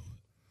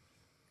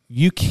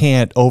 You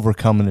can't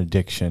overcome an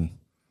addiction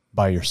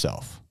by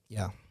yourself.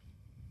 Yeah.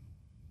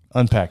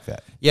 Unpack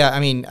that. Yeah, I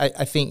mean,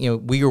 I think,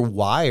 we are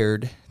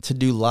wired to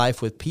do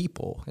life with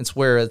people. It's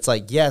where it's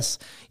like, yes,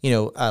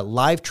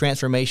 life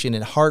transformation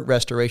and heart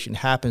restoration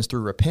happens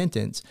through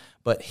repentance,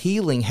 but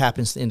healing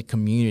happens in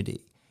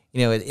community.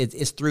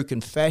 It's through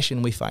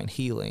confession we find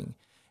healing.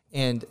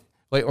 And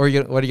what are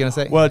you going to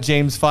say? Well,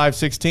 James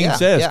 5:16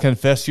 says,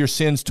 confess your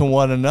sins to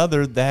one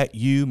another that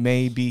you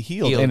may be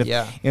healed.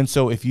 And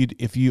so if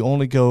you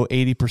only go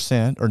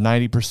 80% or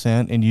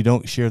 90% and you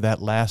don't share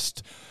that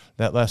last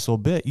little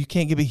bit, you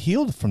can't be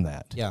healed from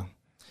that. Yeah.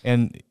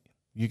 And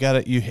you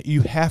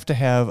have to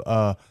have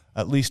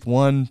at least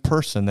one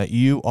person that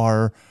you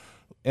are,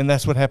 and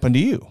that's what happened to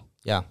you.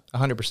 Yeah,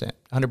 100%.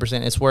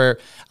 100%. It's where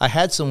I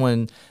had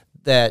someone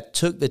that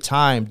took the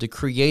time to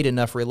create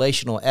enough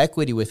relational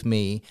equity with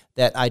me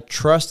that I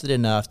trusted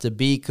enough to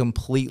be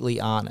completely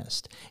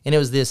honest. And it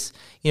was this,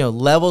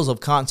 levels of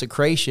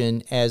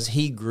consecration as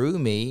he grew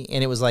me.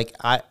 And it was like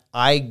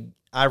I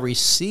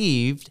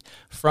received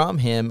from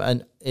him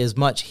as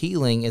much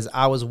healing as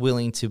I was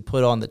willing to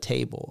put on the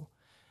table.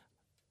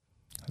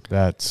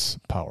 That's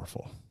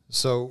powerful.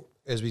 So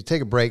as we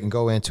take a break and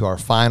go into our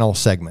final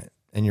segment,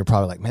 and you're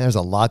probably like, man, there's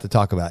a lot to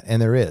talk about.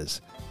 And there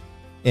is.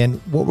 And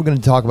what we're going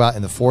to talk about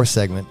in the fourth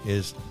segment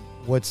is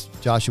what's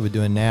Joshua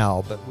doing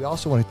now. But we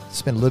also want to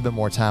spend a little bit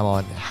more time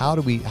on how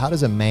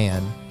does a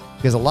man,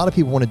 because a lot of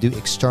people want to do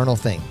external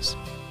things.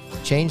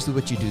 Change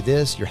what you do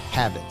your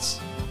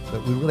habits.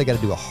 But we really got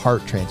to do a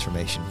heart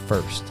transformation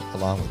first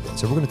along with it.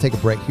 So we're going to take a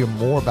break, hear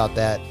more about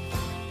that.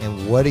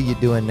 And what are you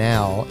doing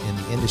now in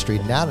the industry?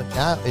 Now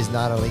is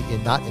not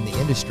in the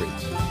industry.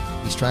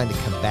 He's trying to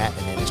combat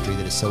an industry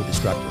that is so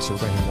destructive. So we're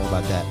going to hear more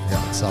about that here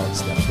on Solid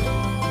Steps.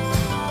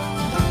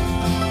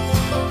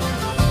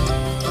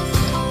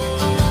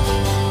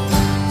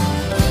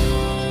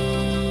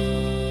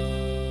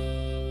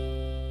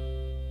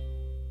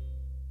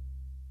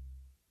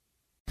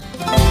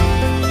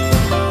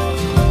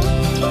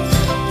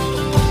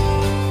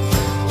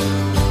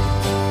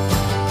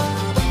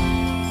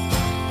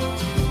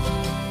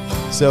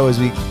 So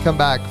as we come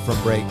back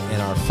from break in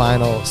our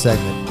final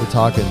segment, we're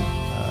talking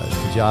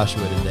to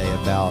Joshua today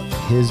about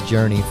his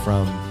journey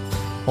from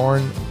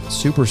porn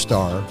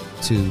superstar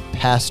to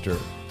pastor.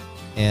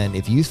 And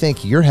if you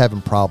think you're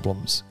having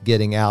problems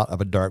getting out of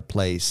a dark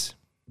place,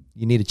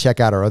 you need to check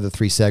out our other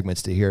 3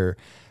 segments to hear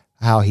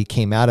how he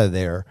came out of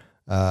there.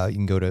 You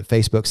can go to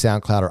Facebook,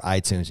 SoundCloud, or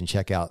iTunes and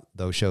check out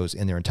those shows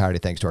in their entirety,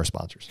 thanks to our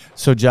sponsors.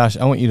 So, Josh,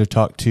 I want you to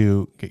talk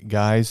to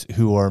guys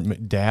who are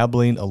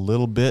dabbling a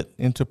little bit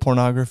into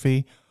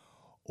pornography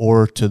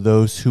or to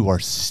those who are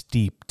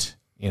steeped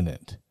in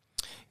it.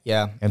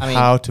 Yeah. And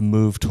how to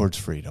move towards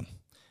freedom.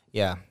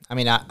 Yeah.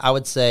 I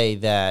would say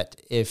that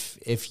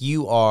if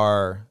you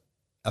are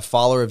a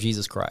follower of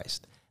Jesus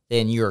Christ,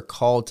 then you're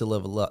called to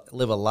live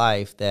a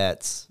life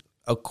that's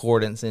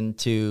accordance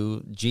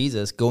into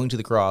Jesus going to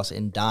the cross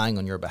and dying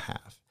on your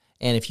behalf.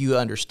 And if you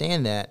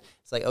understand that,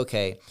 it's like,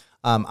 okay,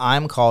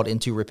 I'm called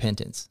into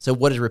repentance. So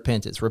what is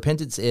repentance?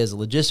 Repentance is a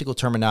logistical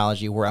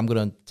terminology where I'm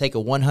going to take a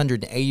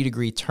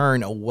 180-degree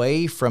turn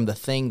away from the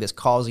thing that's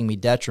causing me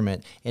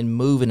detriment and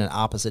move in an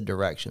opposite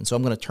direction. So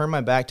I'm going to turn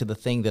my back to the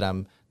thing that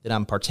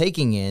I'm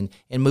partaking in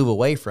and move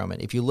away from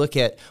it. If you look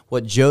at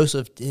what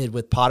Joseph did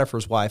with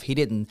Potiphar's wife, he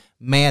didn't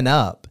man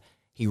up,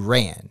 he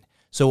ran.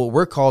 So what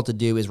we're called to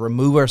do is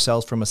remove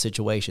ourselves from a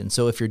situation.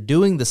 So if you're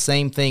doing the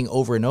same thing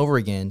over and over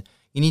again,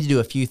 you need to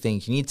do a few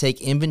things. You need to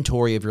take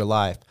inventory of your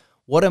life.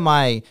 What am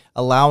I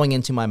allowing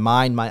into my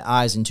mind, my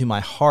eyes, into my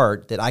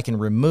heart that I can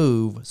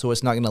remove so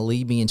it's not going to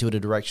lead me into a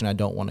direction I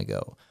don't want to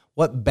go?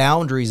 What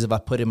boundaries have I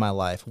put in my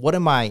life? What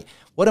am I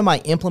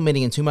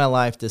implementing into my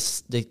life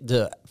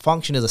to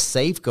function as a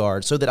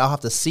safeguard so that I'll have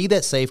to see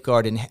that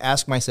safeguard and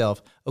ask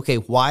myself, okay,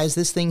 why is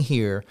this thing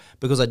here?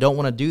 Because I don't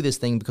want to do this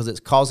thing because it's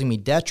causing me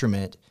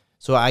detriment.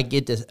 So I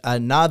get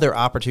another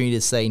opportunity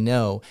to say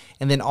no.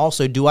 And then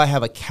also, do I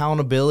have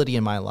accountability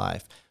in my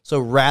life? So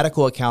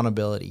radical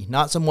accountability,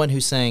 not someone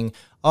who's saying,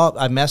 oh,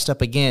 I messed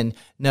up again.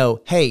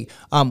 No, hey,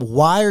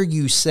 why are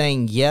you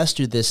saying yes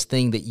to this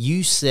thing that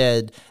you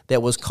said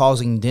that was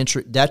causing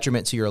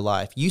detriment to your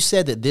life? You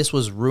said that this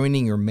was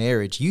ruining your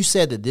marriage. You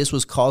said that this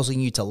was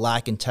causing you to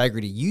lack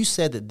integrity. You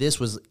said that this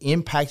was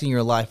impacting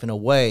your life in a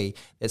way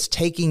that's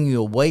taking you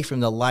away from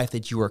the life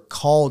that you are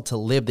called to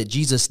live, that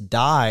Jesus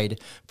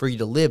died for you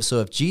to live. So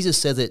if Jesus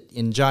says it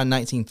in John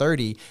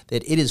 19:30,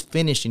 that it is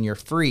finished and you're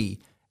free,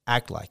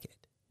 act like it.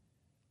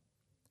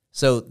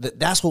 So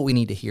that's what we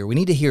need to hear. We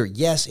need to hear,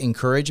 yes,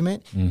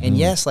 encouragement. Mm-hmm. And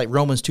yes, like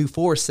Romans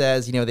 2:4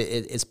 says, that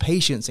it's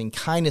patience and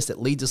kindness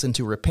that leads us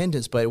into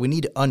repentance. But we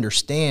need to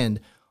understand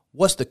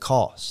what's the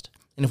cost.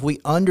 And if we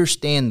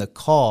understand the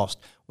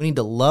cost, we need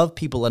to love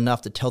people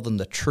enough to tell them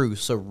the truth.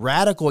 So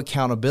radical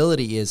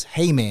accountability is,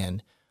 hey,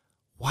 man,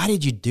 why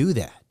did you do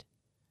that?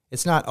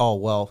 It's not, oh,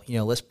 well,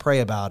 let's pray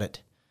about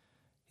it.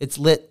 It's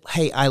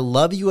hey, I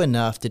love you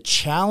enough to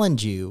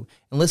challenge you,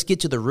 and let's get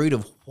to the root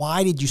of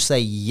why did you say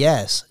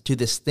yes to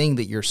this thing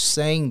that you're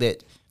saying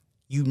that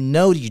you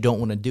don't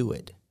want to do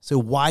it. So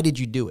why did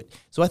you do it?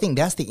 So I think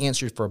that's the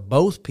answer for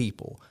both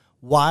people.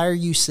 Why are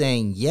you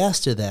saying yes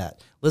to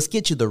that? Let's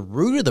get to the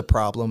root of the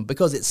problem,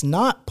 because it's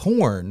not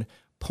porn.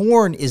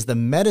 Porn is the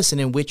medicine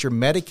in which you're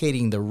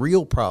medicating the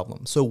real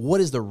problem. So what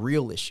is the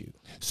real issue?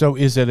 So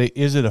is it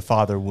a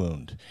father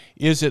wound?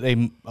 Is it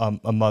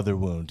a mother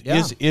wound?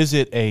 Yeah. Is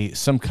it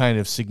some kind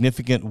of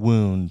significant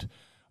wound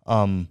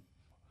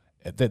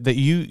that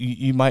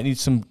you might need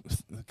some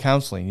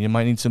counseling? You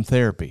might need some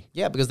therapy.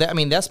 Yeah, because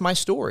that's my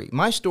story.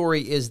 My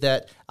story is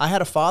that I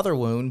had a father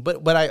wound,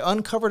 but I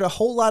uncovered a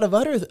whole lot of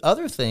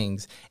other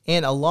things,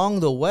 and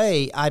along the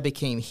way I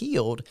became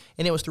healed,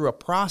 and it was through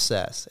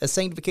a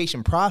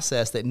sanctification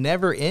process that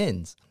never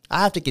ends.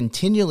 I have to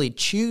continually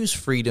choose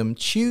freedom,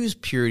 choose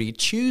purity,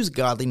 choose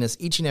godliness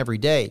each and every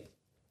day.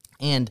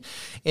 And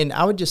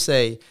I would just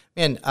say,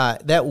 man,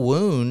 that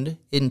wound,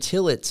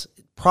 until it's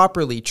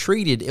properly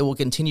treated, it will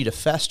continue to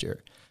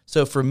fester.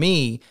 So for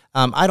me,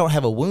 I don't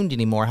have a wound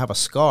anymore. I have a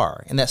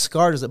scar, and that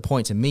scar doesn't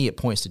point to me; it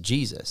points to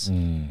Jesus.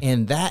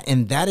 And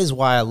that is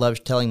why I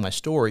love telling my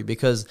story,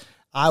 because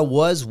I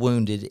was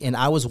wounded and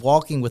I was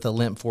walking with a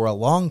limp for a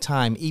long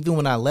time, even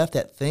when I left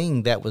that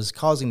thing that was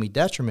causing me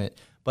detriment.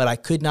 But I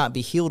could not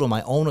be healed on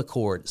my own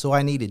accord. So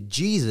I needed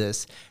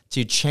Jesus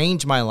to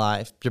change my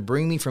life, to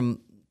bring me from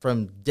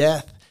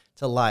death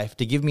to life,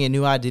 to give me a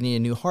new identity, a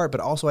new heart. But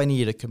also I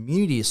needed a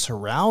community to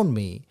surround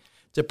me,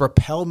 to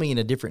propel me in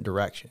a different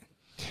direction.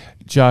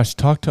 Josh,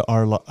 talk to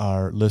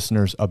our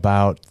listeners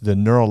about the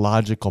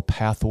neurological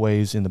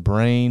pathways in the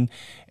brain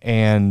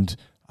and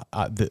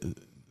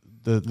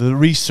the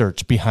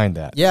research behind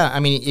that. Yeah, I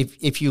mean,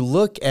 if you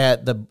look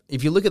at the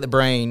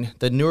brain,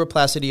 the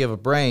neuroplasticity of a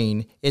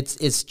brain,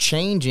 it's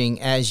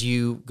changing as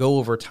you go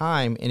over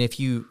time. And if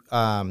you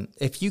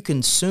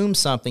consume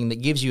something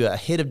that gives you a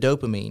hit of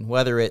dopamine,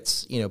 whether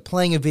it's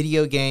playing a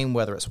video game,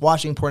 whether it's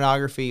watching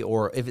pornography,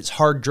 or if it's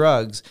hard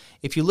drugs,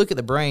 if you look at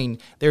the brain,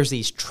 there's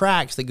these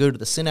tracks that go to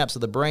the synapse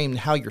of the brain and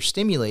how you're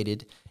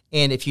stimulated.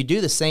 And if you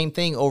do the same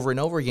thing over and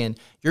over again,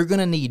 you're going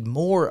to need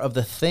more of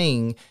the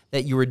thing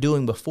that you were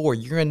doing before.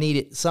 You're going to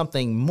need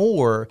something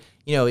more.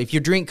 If you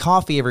drink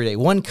coffee every day,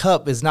 1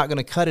 cup is not going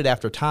to cut it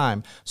after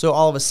time. So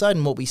all of a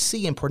sudden, what we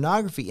see in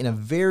pornography in a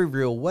very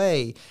real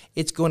way,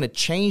 it's going to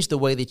change the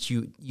way that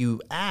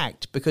you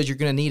act, because you're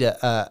going to need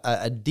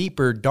a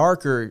deeper,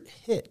 darker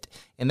hit.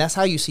 And that's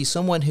how you see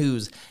someone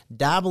who's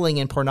dabbling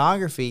in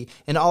pornography,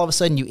 and all of a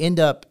sudden you end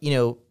up,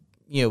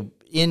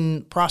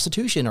 in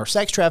prostitution or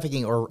sex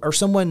trafficking, or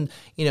someone,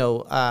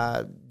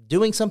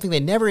 doing something they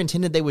never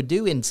intended they would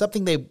do, and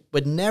something they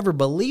would never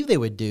believe they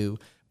would do,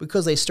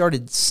 because they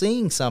started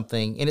seeing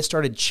something and it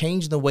started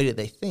changing the way that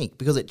they think,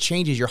 because it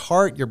changes your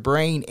heart, your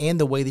brain, and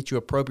the way that you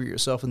appropriate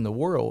yourself in the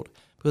world,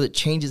 because it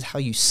changes how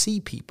you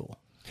see people.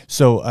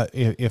 So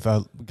if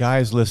a guy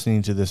is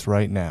listening to this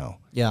right now,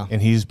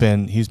 and he's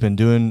been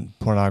doing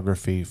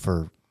pornography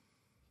for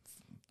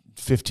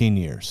 15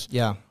 years,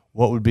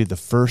 what would be the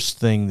first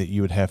thing that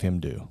you would have him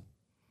do?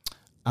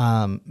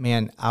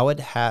 Man, I would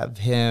have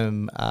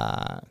him.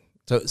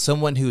 So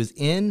someone who is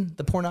in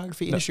the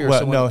pornography industry.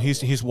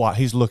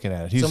 He's looking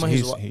at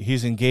it.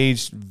 He's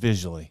engaged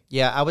visually.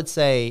 Yeah, I would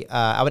say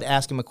I would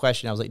ask him a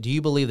question. I was like, "Do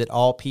you believe that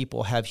all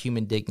people have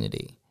human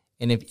dignity?"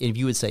 And if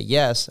you would say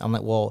yes, I'm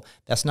like, "Well,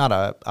 that's not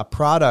a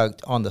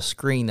product on the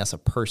screen. That's a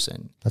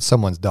person. That's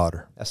someone's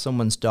daughter. That's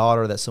someone's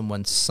daughter. That's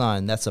someone's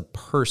son. That's a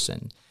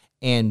person."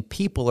 And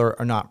people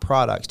are not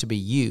products to be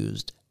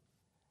used,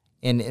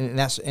 and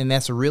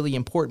that's really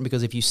important,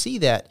 because if you see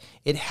that,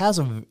 it has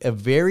a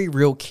very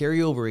real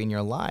carryover in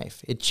your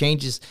life. It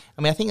changes.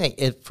 I mean, I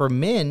think for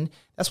men,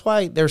 that's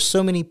why there's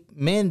so many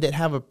men that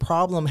have a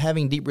problem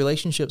having deep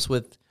relationships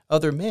with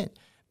other men,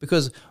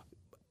 because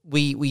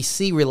we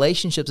see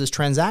relationships as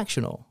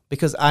transactional,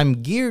 because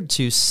I'm geared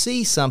to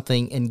see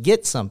something and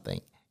get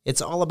something.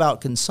 It's all about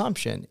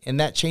consumption, and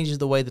that changes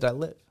the way that I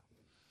live.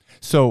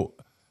 So,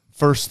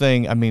 first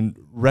thing,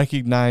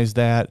 recognize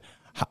that.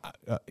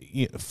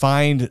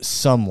 Find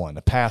someone,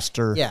 a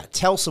pastor. Yeah,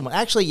 tell someone.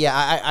 Actually,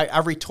 I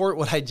retort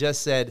what I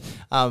just said.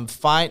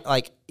 Find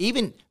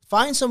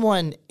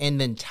someone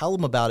and then tell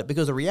them about it,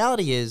 because the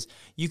reality is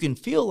you can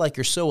feel like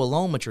you're so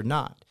alone, but you're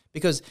not.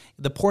 Because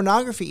the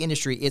pornography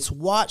industry, it's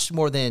watched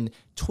more than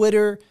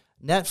Twitter,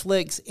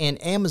 Netflix,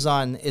 and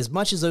Amazon. As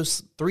much as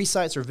those 3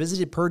 sites are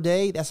visited per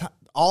day,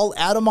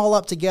 add them all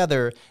up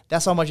together,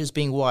 that's how much it's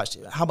being watched.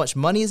 How much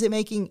money is it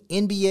making?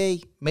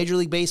 NBA, Major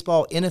League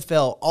Baseball,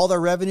 NFL, all their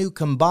revenue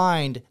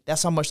combined,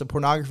 that's how much the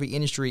pornography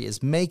industry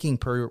is making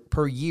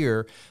per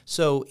year.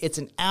 So it's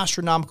an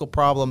astronomical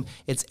problem.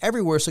 It's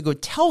everywhere. So go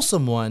tell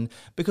someone,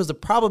 because the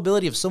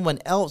probability of someone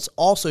else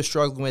also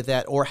struggling with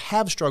that or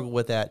have struggled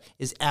with that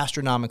is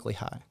astronomically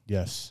high.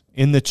 Yes.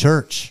 In the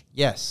church.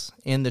 Yes,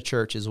 in the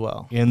church as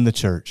well. In the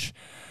church.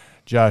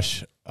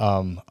 Josh,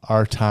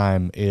 our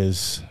time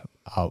is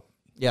out.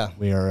 Yeah.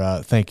 We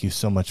are, thank you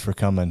so much for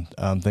coming.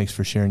 Thanks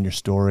for sharing your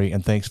story,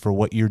 and thanks for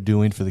what you're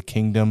doing for the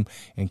kingdom,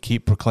 and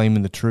keep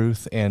proclaiming the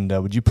truth. And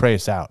would you pray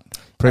us out?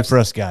 Pray for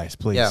us guys,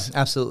 please. Yeah,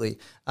 absolutely.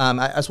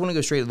 I just want to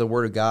go straight to the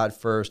Word of God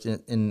first.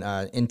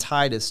 In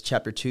Titus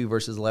chapter 2,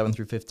 verses 11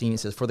 through 15, it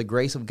says, "For the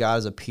grace of God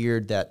has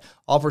appeared that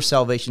offers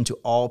salvation to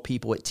all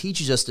people. It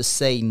teaches us to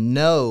say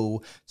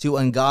no to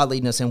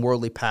ungodliness and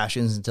worldly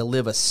passions, and to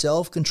live a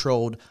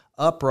self-controlled,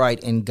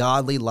 upright, and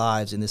godly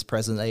lives in this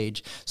present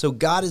age." So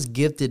God has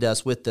gifted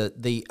us with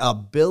the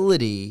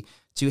ability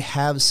to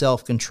have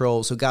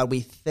self-control. So God,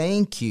 we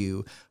thank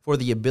you for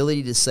the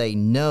ability to say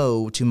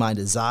no to my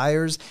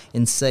desires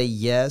and say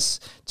yes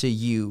to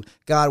you.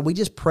 God, we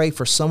just pray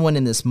for someone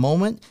in this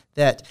moment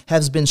that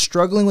has been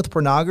struggling with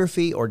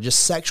pornography or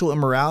just sexual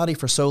immorality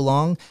for so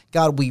long.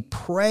 God, we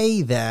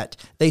pray that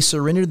they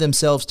surrender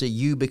themselves to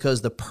you,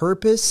 because the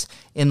purpose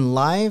in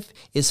life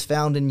is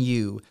found in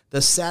you.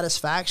 The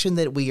satisfaction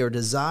that we are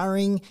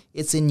desiring,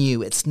 it's in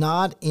you. It's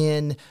not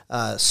in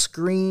a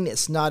screen.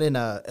 It's not in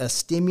a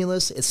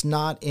stimulus. It's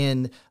not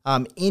in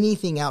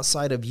anything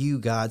outside of you,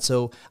 God.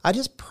 So I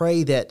just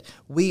pray that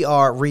we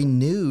are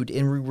renewed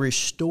and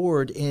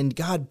restored, and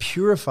God,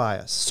 purify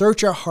us,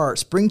 search our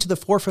hearts, bring to the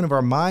forefront of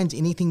our minds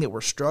anything that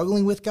we're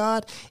struggling with,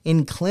 God,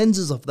 and cleanse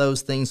us of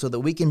those things so that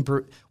we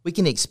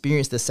can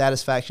experience the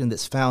satisfaction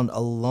that's found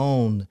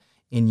alone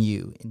in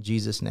you. In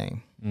Jesus'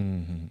 name.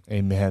 Mm-hmm.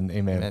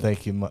 Amen.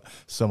 Thank you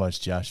so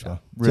much, Joshua.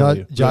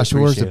 Really,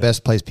 Joshua, where's the it.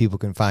 best place people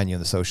can find you on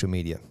the social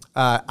media?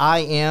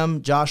 I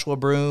am Joshua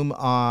Broome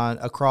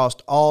across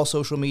all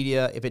social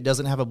media. If it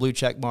doesn't have a blue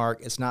check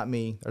mark, it's not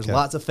me. There's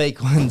lots of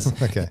fake ones.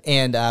 Okay.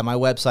 And my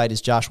website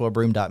is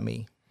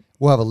joshuabroome.me.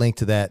 We'll have a link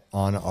to that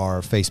on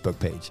our Facebook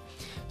page.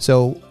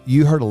 So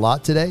you heard a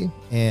lot today,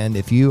 and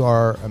if you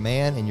are a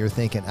man and you're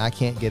thinking, I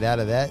can't get out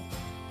of that,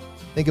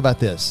 think about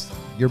this.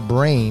 Your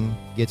brain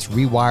gets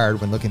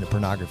rewired when looking at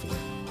pornography,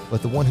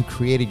 but the one who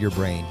created your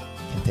brain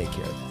can take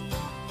care of that.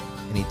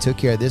 And he took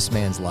care of this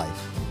man's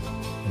life.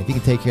 And if he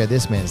can take care of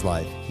this man's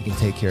life, he can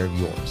take care of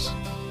yours.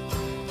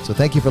 So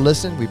thank you for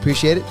listening. We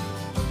appreciate it.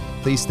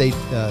 Please stay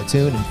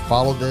tuned and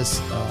follow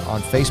this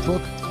on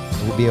Facebook.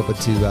 And we'll be able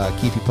to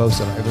keep you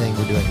posted on everything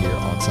we're doing here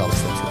on Solid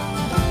Steps Radio.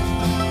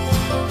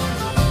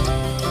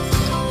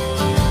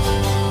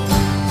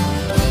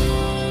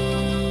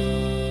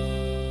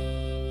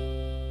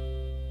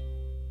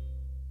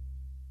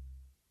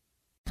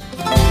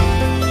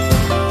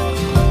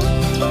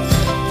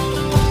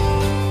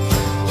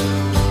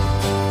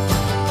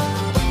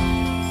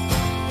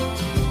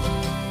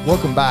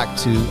 Welcome back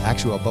to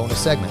actually a bonus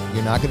segment.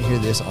 You're not going to hear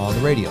this on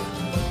the radio.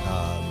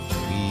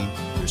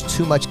 There's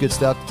too much good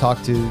stuff to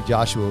talk to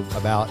Joshua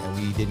about, and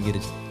we didn't get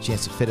a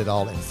chance to fit it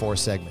all in 4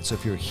 segments. So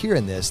if you're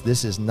hearing this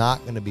is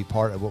not going to be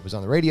part of what was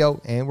on the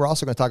radio, and we're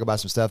also going to talk about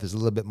some stuff that's a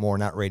little bit more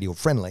not radio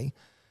friendly.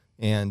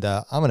 And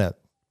I'm going to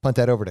punt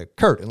that over to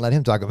Kurt and let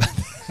him talk about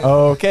it.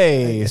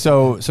 Okay,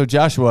 so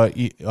Joshua,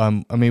 we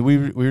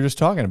were just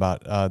talking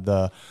about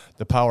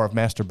the power of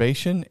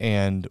masturbation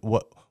and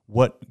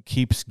what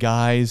keeps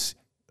guys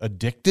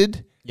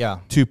addicted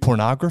to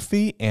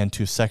pornography and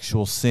to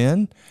sexual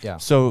sin. Yeah.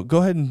 So go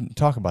ahead and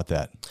talk about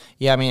that.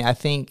 Yeah, I mean, I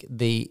think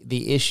the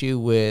issue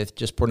with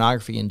just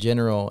pornography in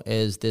general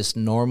is this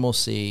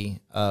normalcy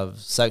of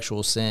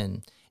sexual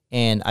sin.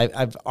 And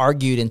I've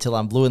argued until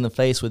I'm blue in the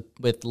face with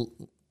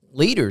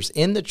leaders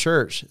in the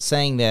church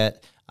saying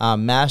that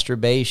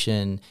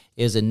masturbation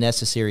is a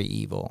necessary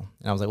evil.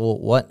 And I was like, well,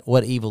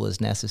 what evil is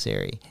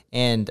necessary?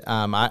 And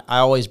I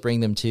always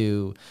bring them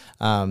to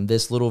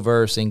this little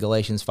verse in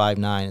Galatians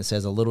 5:9. It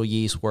says, a little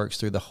yeast works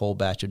through the whole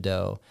batch of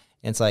dough.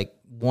 And it's like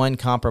one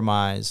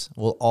compromise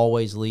will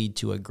always lead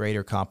to a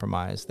greater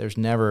compromise. There's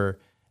never,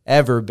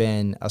 ever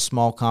been a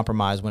small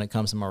compromise when it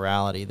comes to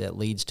morality that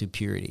leads to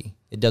purity.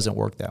 It doesn't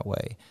work that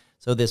way.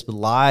 So this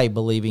lie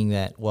believing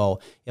that,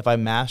 well, if I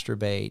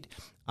masturbate,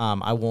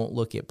 I won't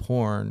look at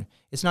porn.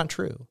 It's not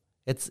true.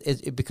 It's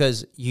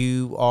because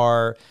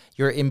you're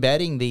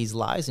embedding these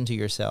lies into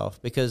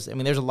yourself. Because I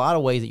mean, there's a lot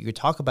of ways that you could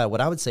talk about it.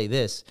 What I would say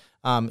this,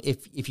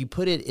 if you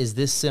put it is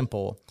this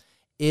simple: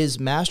 is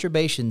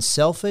masturbation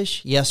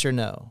selfish? Yes or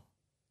no?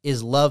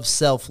 Is love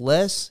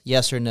selfless?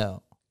 Yes or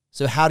no?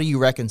 So how do you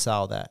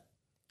reconcile that?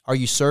 Are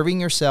you serving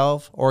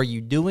yourself, or are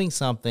you doing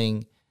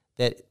something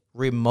that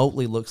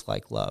remotely looks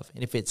like love?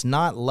 And if it's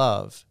not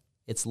love,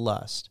 it's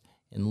lust,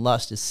 and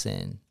lust is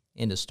sin.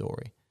 End of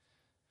story.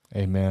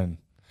 Amen.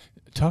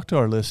 Talk to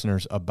our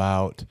listeners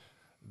about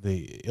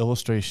the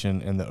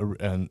illustration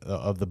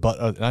of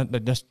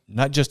the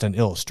not just an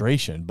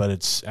illustration, but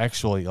it's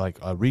actually like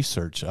a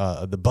research,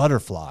 the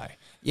butterfly.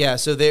 Yeah,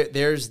 so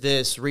there's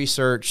this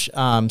research.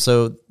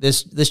 So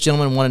this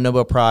gentleman won a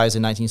Nobel Prize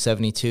in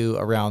 1972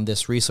 around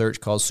this research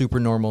called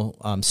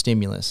supernormal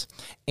stimulus,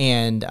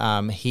 and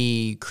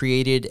he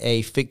created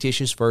a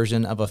fictitious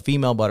version of a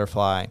female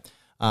butterfly.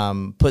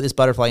 Put this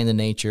butterfly into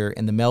nature,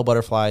 and the male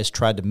butterflies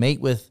tried to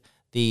mate with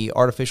the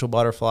artificial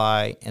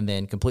butterfly and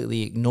then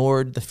completely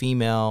ignored the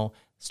female,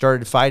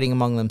 started fighting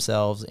among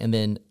themselves, and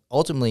then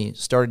ultimately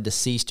started to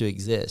cease to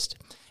exist.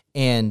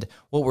 And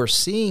what we're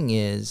seeing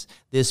is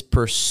this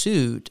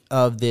pursuit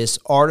of this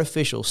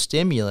artificial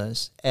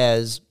stimulus,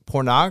 as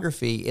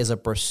pornography is a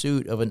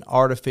pursuit of an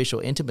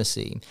artificial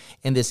intimacy.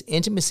 And this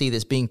intimacy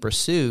that's being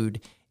pursued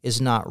is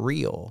not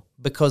real,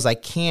 because I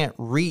can't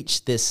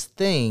reach this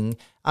thing.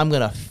 I'm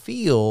going to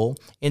feel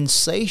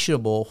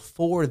insatiable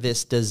for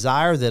this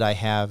desire that I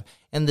have.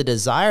 And the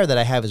desire that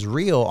I have is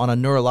real on a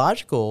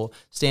neurological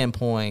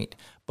standpoint,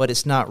 but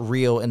it's not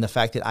real in the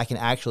fact that I can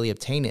actually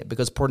obtain it,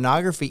 because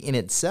pornography in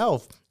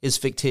itself is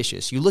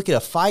fictitious. You look at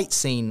a fight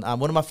scene.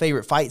 One of my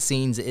favorite fight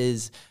scenes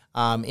is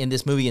in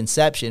this movie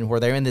Inception, where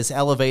they're in this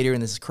elevator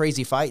in this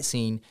crazy fight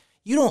scene.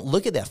 You don't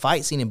look at that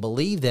fight scene and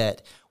believe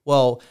that,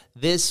 well,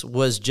 this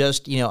was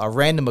just, a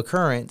random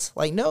occurrence.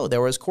 Like, no,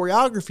 there was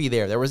choreography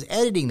there was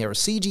editing, there was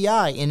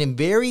CGI, and in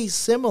very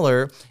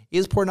similar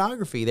is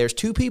pornography. There's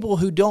two people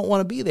who don't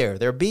want to be there.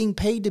 They're being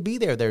paid to be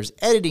there. There's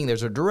editing,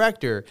 there's a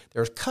director,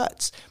 there's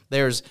cuts,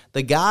 there's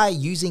the guy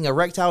using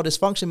erectile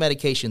dysfunction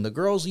medication, the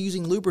girl's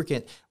using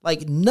lubricant.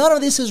 Like, none of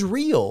this is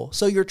real.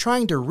 So you're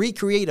trying to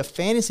recreate a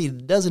fantasy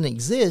that doesn't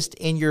exist,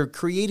 and you're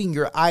creating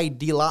your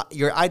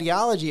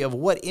ideology of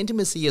what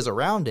intimacy is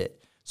around it.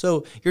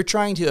 So you're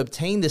trying to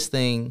obtain this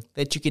thing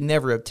that you can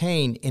never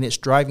obtain, and it's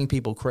driving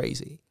people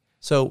crazy.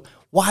 So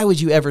why would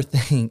you ever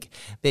think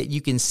that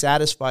you can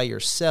satisfy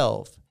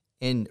yourself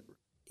and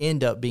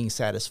end up being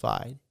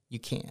satisfied? You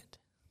can't.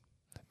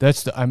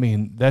 That's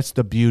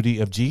the beauty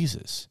of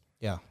Jesus.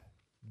 Yeah.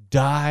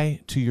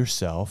 Die to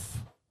yourself,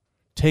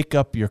 take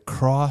up your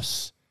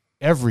cross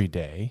every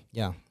day.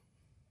 Yeah.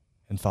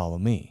 And follow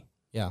me.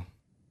 Yeah.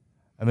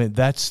 I mean,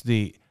 it's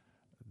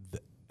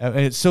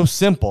so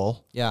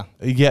simple. Yeah.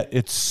 Yet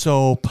it's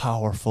so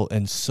powerful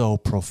and so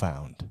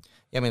profound.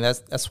 Yeah, I mean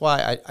that's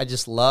why I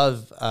just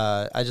love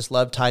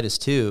Titus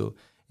 2.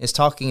 It's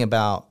talking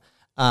about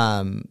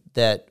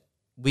that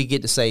we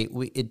get to say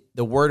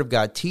the Word of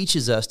God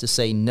teaches us to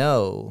say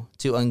no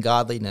to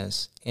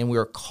ungodliness, and we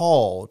are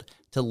called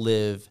to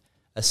live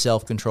a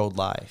self-controlled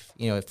life.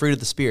 Fruit of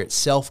the Spirit,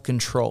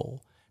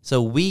 self-control.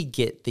 So we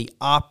get the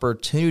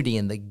opportunity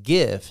and the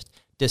gift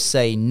to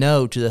say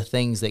no to the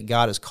things that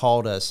God has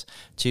called us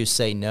to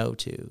say no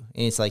to.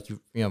 And it's like,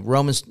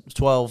 Romans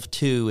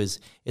 12:2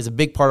 is a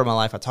big part of my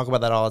life. I talk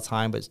about that all the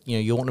time, but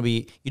you don't want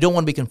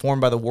to be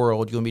conformed by the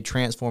world. You want to be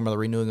transformed by the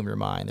renewing of your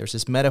mind. There's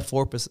this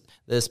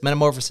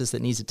metamorphosis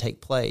that needs to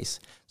take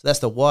place. So that's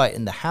the what,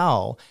 and the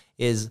how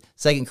is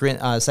 2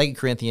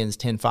 Corinthians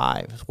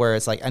 10:5, where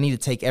it's like, I need to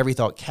take every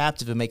thought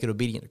captive and make it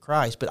obedient to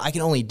Christ. But I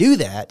can only do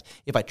that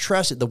if I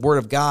trust that the Word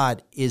of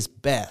God is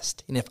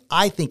best. And if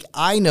I think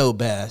I know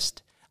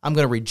best, I'm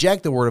going to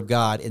reject the Word of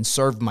God and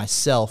serve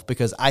myself,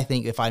 because I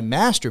think if I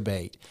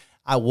masturbate,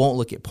 I won't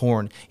look at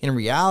porn. And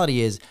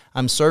reality is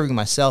I'm serving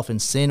myself, and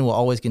sin will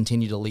always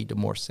continue to lead to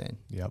more sin.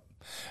 Yep.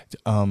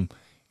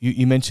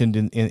 You mentioned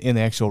in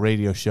the actual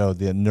radio show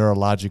the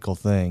neurological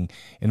thing,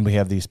 and we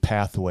have these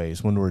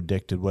pathways when we're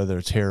addicted, whether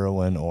it's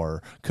heroin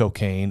or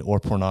cocaine or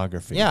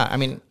pornography. Yeah, I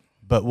mean,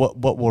 but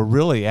what we're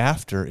really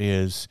after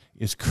is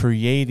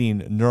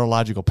creating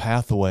neurological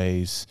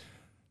pathways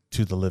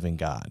to the living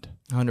God.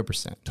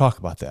 100%. Talk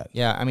about that.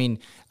 Yeah, I mean,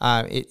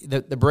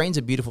 the brain's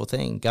a beautiful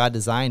thing. God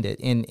designed it.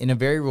 And in a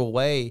very real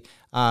way,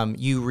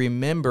 you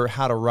remember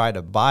how to ride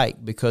a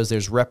bike because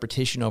there's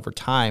repetition over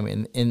time.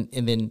 And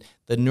then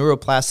the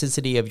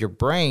neuroplasticity of your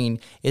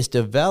brain is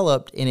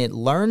developed, and it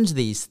learns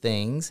these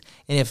things.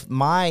 And if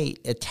my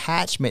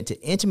attachment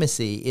to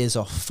intimacy is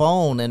a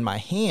phone in my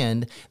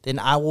hand, then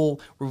I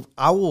will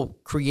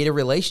create a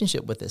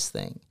relationship with this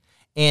thing.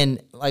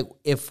 And like,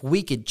 if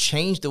we could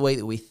change the way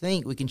that we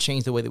think, we can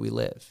change the way that we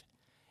live.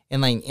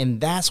 And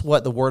that's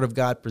what the Word of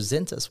God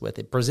presents us with.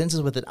 It presents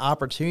us with an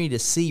opportunity to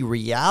see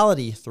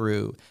reality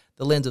through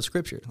the lens of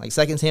Scripture. Like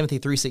 2 Timothy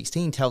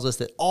 3:16 tells us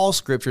that all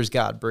Scripture is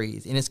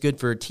God-breathed, and it's good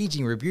for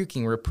teaching,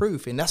 rebuking,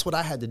 reproof. And that's what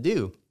I had to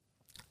do.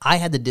 I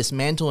had to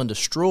dismantle and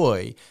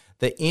destroy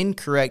the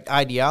incorrect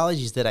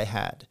ideologies that I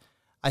had.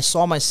 I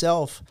saw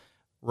myself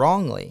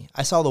wrongly.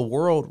 I saw the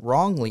world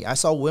wrongly. I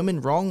saw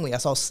women wrongly. I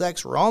saw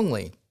sex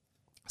wrongly.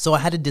 So I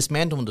had to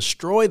dismantle and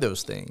destroy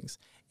those things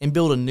and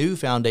build a new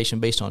foundation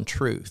based on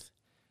truth.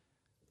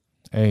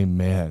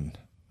 Amen.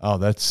 Oh,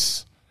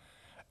 that's,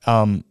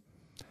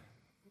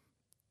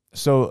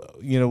 so,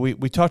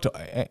 we talked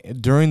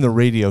during the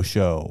radio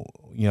show,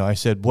 I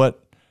said,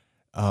 what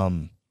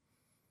a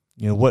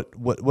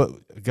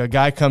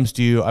guy comes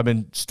to you, I've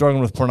been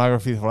struggling with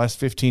pornography for the last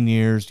 15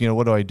 years,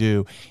 what do I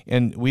do?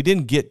 And we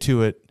didn't get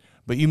to it,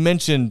 but you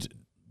mentioned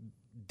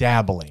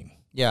dabbling.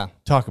 Yeah.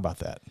 Talk about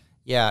that.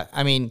 Yeah.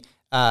 I mean,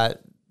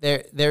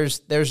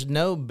 there's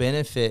no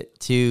benefit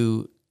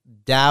to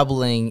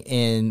dabbling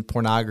in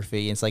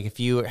pornography. It's like if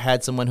you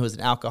had someone who was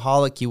an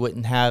alcoholic, you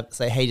wouldn't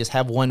say, hey, just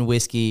have one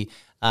whiskey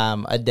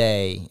a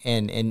day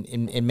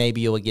and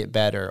maybe you'll get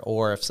better.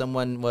 Or if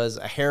someone was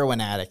a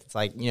heroin addict, it's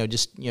like,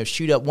 just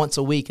shoot up once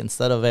a week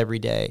instead of every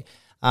day.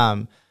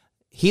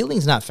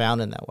 Healing's not found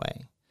in that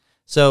way.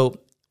 So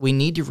we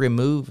need to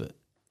remove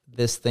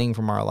this thing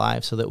from our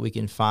life so that we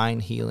can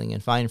find healing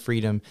and find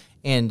freedom.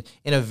 And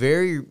in a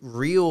very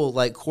real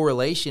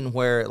correlation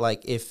where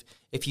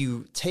if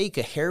you take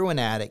a heroin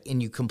addict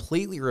and you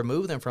completely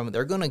remove them from it,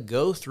 they're going to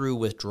go through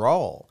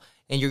withdrawal,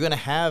 and you're going to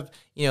have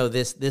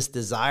this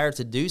desire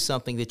to do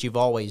something that you've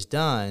always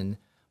done.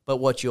 But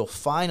what you'll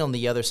find on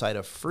the other side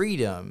of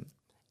freedom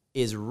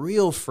is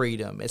real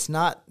freedom. It's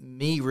not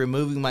me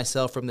removing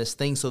myself from this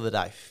thing so that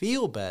I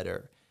feel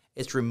better.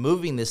 It's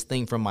removing this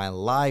thing from my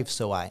life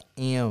so I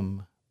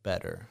am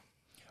better.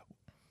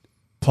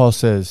 Paul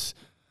says,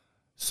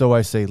 so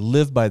I say,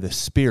 live by the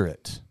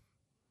Spirit.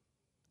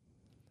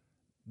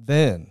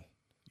 Then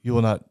you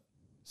will not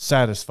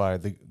satisfy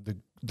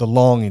the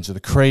longings or the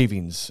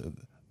cravings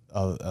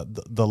of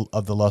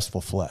the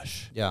lustful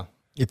flesh. Yeah.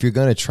 If you're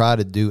going to try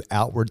to do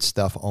outward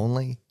stuff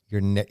only,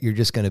 you're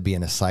just going to be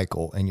in a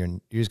cycle, and you're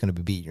just going to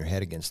be beating your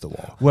head against the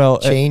wall. Well,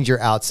 change your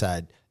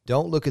outside.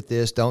 Don't look at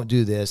this. Don't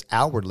do this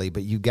outwardly,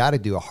 but you got to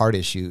do a heart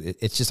issue.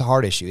 It's just a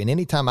heart issue. And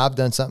anytime I've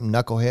done something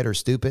knucklehead or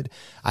stupid,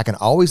 I can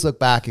always look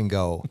back and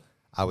go,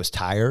 I was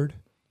tired.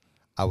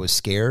 I was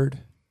scared.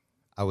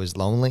 I was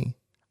lonely.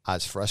 I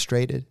was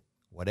frustrated.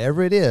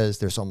 Whatever it is,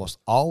 there's almost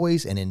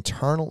always an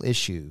internal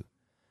issue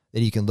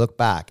that you can look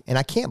back. And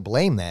I can't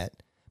blame that.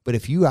 But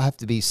if you have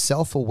to be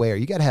self-aware,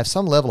 you got to have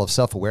some level of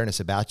self-awareness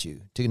about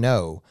you to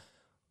know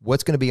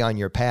what's going to be on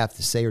your path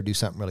to say or do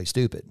something really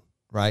stupid,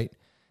 right?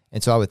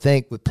 And so I would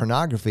think with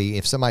pornography,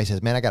 if somebody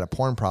says, man, I got a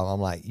porn problem,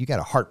 I'm like, you got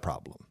a heart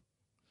problem.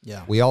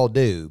 Yeah. We all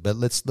do. But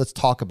let's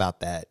talk about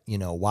that.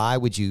 Why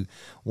would you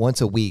once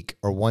a week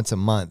or once a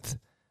month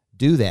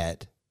do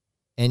that?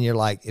 And you're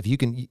like, if you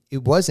can,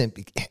 was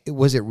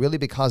it really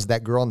because of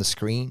that girl on the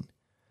screen?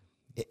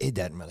 It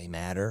doesn't really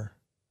matter.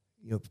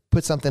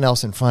 Put something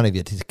else in front of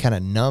you to kind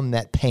of numb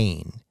that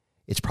pain.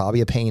 It's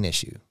probably a pain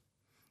issue.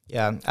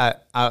 Yeah,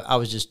 I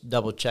was just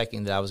double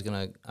checking that I was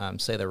going to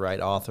say the right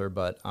author,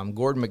 but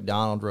Gordon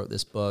MacDonald wrote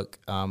this book,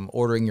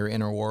 Ordering Your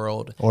Inner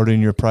World.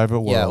 Ordering Your Private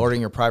World. Yeah, Ordering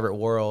Your Private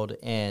World.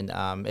 And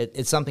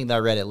it's something that I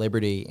read at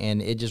Liberty,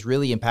 and it just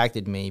really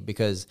impacted me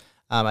because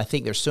I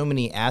think there's so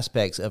many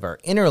aspects of our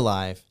inner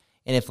life.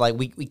 And if like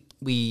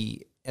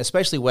we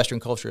especially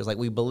Western culture, is like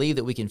we believe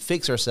that we can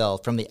fix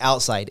ourselves from the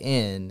outside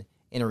in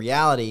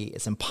reality,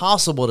 it's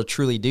impossible to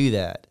truly do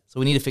that. So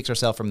we need to fix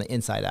ourselves from the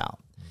inside out.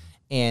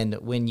 And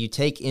when you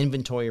take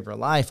inventory of your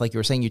life, like you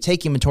were saying, you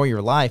take inventory of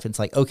your life, it's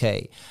like,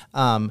 okay,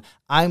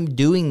 I'm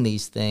doing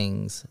these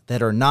things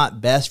that are not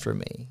best for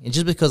me. And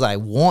just because I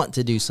want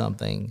to do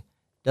something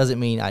doesn't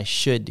mean I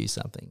should do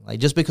something. Like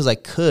just because I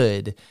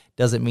could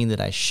doesn't mean that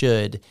I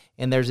should.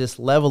 And there's this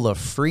level of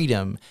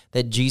freedom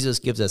that Jesus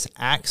gives us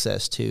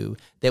access to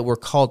that we're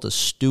called to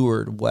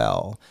steward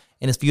well.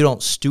 And if you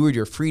don't steward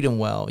your freedom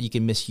well, you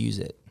can misuse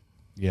it.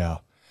 Yeah.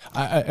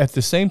 At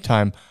the same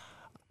time,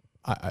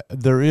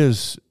 there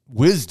is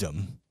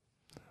wisdom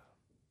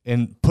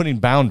in putting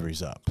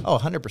boundaries up. Oh,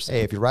 100%.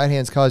 Hey, if your right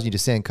hand's causing you to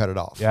sin, cut it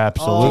off. Yeah,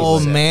 absolutely. Oh,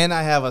 man,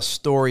 I have a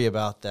story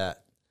about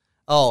that.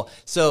 Oh,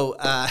 so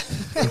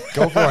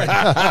Go for it.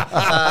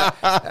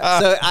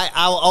 so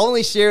I'll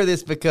only share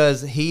this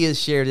because he has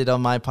shared it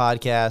on my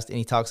podcast, and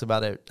he talks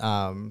about it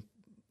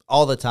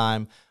all the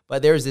time.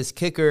 But there's this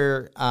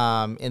kicker,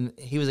 and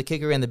he was a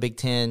kicker in the Big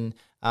Ten,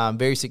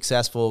 very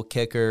successful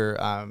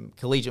kicker,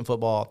 collegiate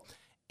football,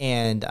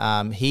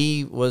 and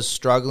he was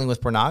struggling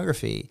with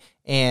pornography.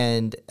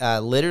 And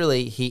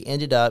literally, he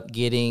ended up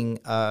getting,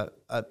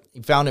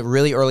 he found it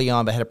really early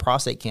on, but had a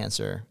prostate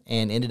cancer,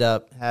 and ended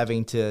up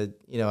having to,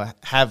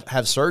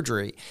 have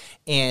surgery.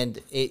 And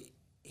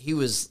he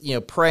was,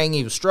 praying.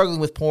 He was struggling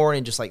with porn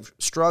and just like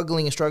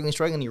struggling.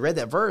 And he read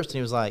that verse, and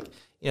he was like,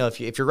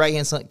 if your right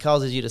hand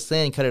causes you to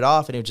sin, cut it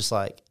off. And it was just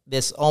like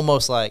this,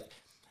 almost like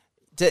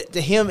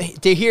to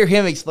hear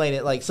him explain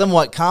it, like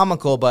somewhat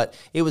comical, but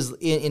it was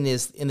in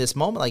this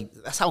moment, like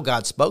that's how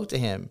God spoke to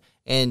him,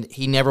 and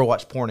he never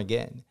watched porn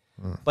again.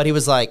 But he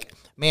was like,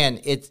 man,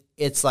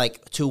 it's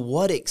like, to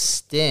what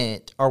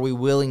extent are we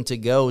willing to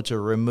go to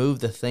remove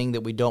the thing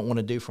that we don't want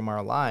to do from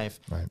our life?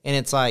 Right. And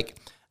it's like,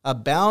 a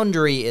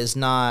boundary is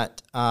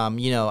not, I'm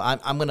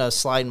going to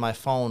slide my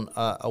phone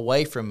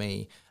away from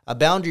me. A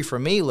boundary for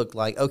me looked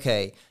like,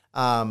 okay,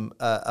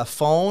 a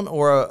phone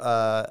or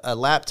a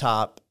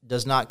laptop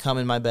does not come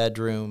in my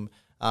bedroom.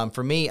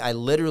 For me, I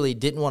literally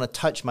didn't want to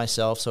touch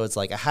myself, so it's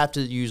like I have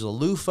to use a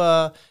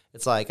loofah.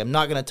 It's like I'm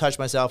not going to touch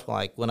myself.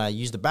 Like when I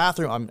use the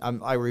bathroom,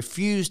 I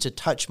refuse to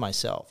touch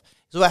myself.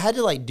 So I had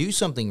to like do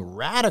something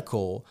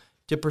radical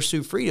to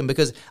pursue freedom,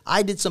 because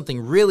I did something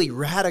really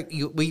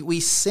radical. We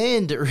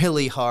sinned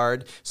really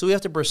hard, so we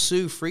have to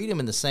pursue freedom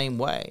in the same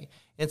way.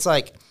 It's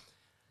like,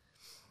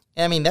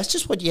 I mean, that's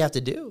just what you have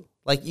to do.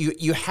 Like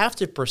you have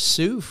to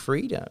pursue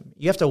freedom.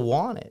 You have to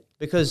want it,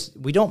 because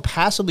we don't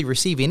passively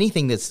receive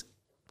anything that's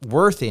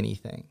worth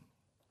anything.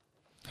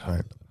 All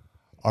right.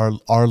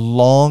 Our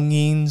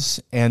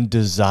longings and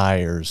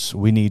desires,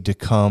 we need to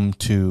come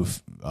to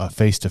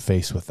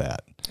face with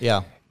that.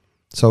 Yeah.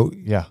 So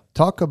yeah,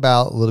 talk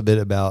about a little bit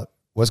about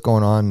what's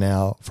going on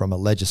now from a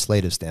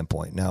legislative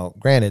standpoint. Now,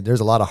 granted, there's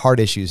a lot of hard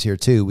issues here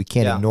too. We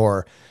can't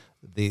ignore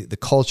the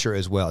culture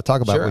as well.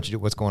 Talk about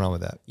what's going on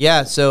with that.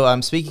 Yeah. So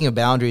speaking of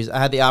boundaries, I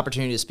had the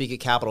opportunity to speak at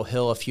Capitol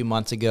Hill a few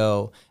months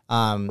ago.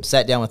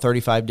 Sat down with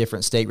 35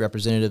 different state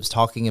representatives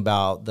talking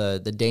about the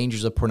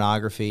dangers of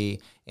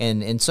pornography,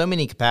 and in so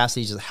many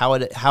capacities, how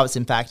it's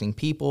impacting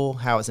people,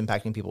 how it's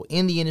impacting people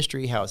in the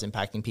industry, how it's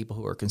impacting people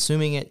who are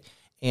consuming it.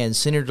 And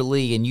Senator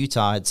Lee in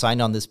Utah had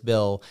signed on this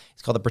bill.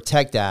 It's called the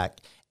PROTECT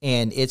Act.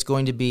 And it's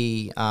going to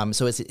be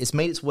so it's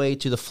made its way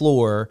to the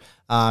floor.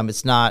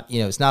 It's not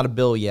a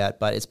bill yet,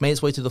 but it's made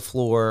its way to the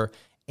floor,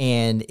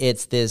 and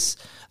it's this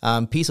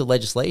piece of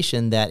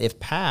legislation that,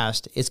 if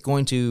passed, it's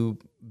going to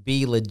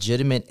be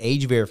legitimate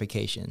age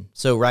verification.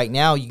 So right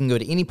now you can go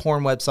to any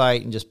porn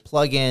website and just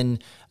plug in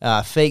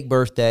fake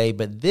birthday,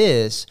 but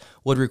this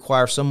would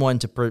require someone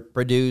to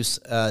produce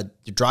a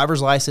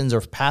driver's license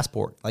or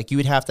passport. Like you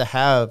would have to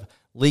have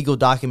legal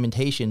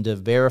documentation to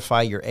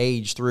verify your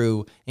age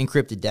through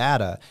encrypted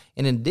data.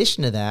 And in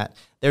addition to that,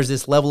 there's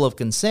this level of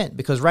consent,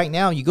 because right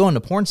now you go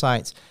into porn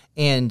sites,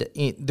 and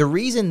the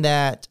reason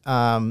that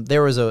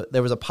there was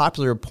a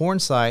popular porn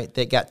site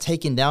that got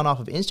taken down off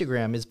of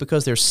Instagram is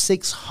because there's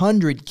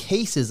 600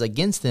 cases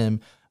against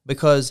them,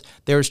 because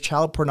there's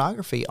child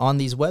pornography on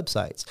these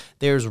websites.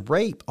 There's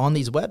rape on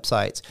these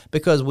websites,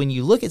 because when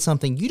you look at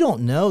something, you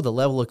don't know the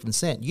level of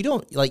consent. You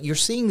don't, like, you're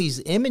seeing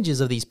these images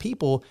of these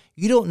people.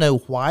 You don't know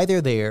why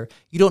they're there.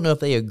 You don't know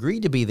if they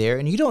agreed to be there.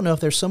 And you don't know if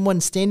there's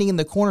someone standing in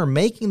the corner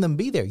making them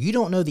be there. You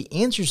don't know the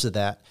answers to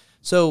that.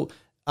 So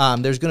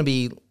there's going to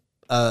be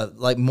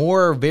like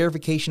more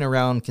verification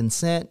around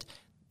consent.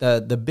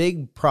 The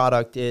big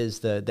product is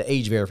the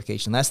age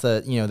verification. That's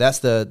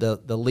the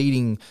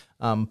leading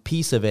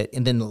piece of it.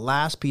 And then the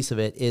last piece of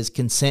it is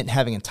consent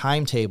having a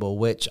timetable,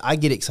 which I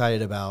get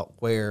excited about,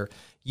 where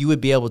you would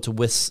be able to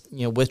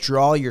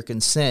withdraw your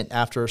consent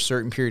after a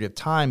certain period of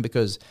time,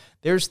 because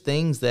there's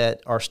things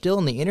that are still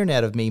on the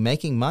internet of me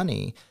making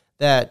money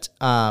that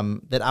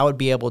I would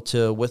be able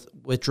to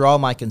withdraw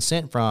my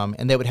consent from,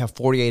 and they would have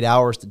 48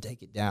 hours to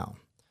take it down.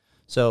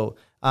 So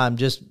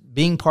just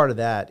being part of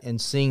that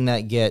and seeing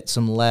that get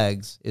some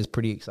legs is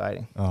pretty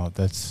exciting. Oh,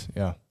 that's,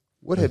 yeah.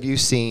 What have you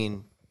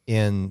seen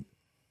in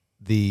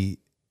the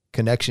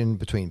connection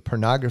between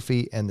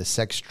pornography and the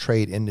sex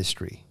trade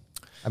industry?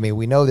 I mean,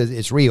 we know that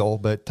it's real,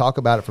 but talk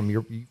about it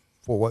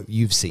for what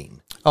you've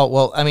seen. Oh,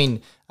 well, I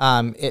mean,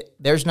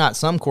 there's not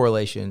some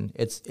correlation.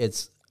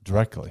 It's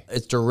directly.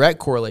 It's direct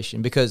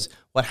correlation, because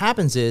what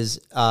happens is,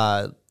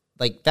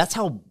 like, that's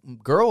how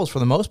girls, for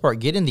the most part,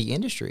 get in the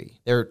industry.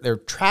 They're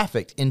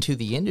trafficked into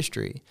the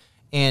industry.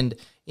 And,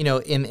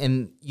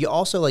 and you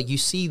also, like, you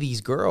see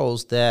these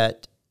girls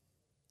that,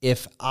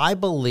 if I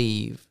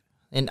believe,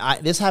 and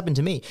this happened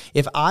to me,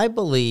 if I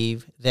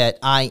believe that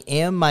I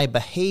am my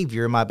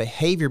behavior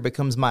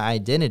becomes my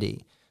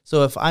identity.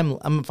 So if I'm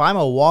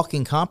a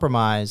walking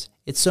compromise,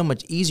 it's so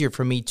much easier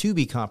for me to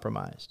be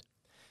compromised.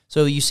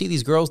 So you see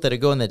these girls that are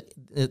going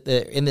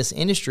in this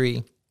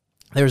industry.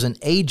 There's an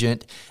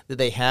agent that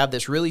they have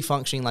that's really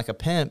functioning like a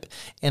pimp,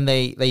 and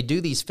they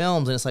do these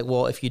films, and it's like,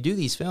 well, if you do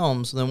these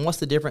films, then what's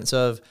the difference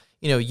of,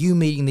 you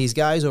meeting these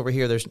guys over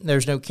here?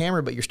 There's no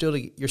camera, but you're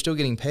still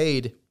getting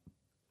paid.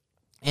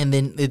 And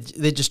then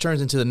it just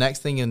turns into the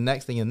next thing and the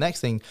next thing and the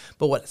next thing.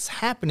 But what's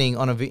happening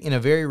in a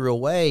very real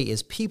way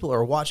is people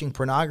are watching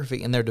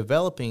pornography, and they're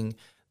developing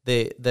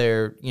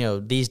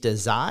these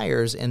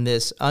desires and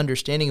this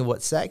understanding of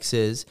what sex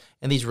is,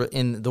 and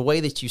in the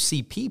way that you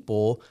see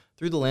people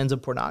through the lens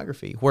of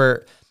pornography.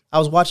 Where I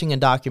was watching a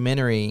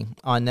documentary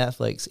on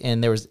Netflix,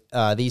 and there was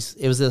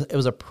it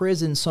was a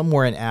prison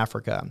somewhere in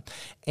Africa,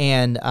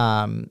 and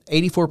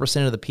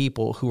 84% of the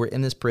people who were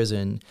in this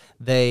prison,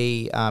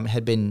 they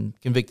had been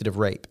convicted of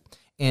rape.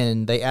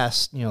 And they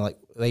asked,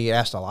 they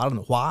asked a lot of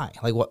them why,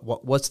 like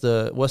what's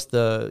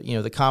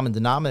the common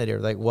denominator?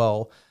 Like,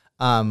 well,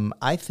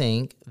 I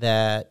think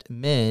that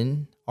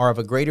men are of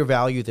a greater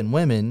value than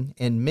women,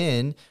 and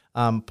men,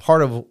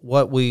 part of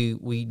what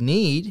we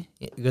need,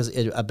 because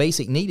a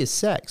basic need is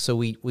sex. So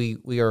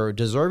we are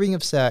deserving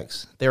of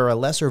sex. They're a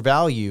lesser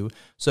value.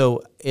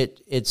 So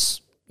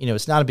it's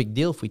not a big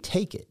deal if we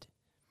take it.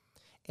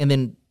 And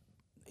then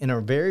in a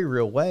very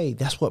real way,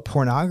 that's what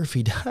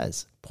pornography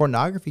does.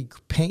 Pornography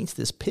paints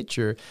this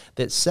picture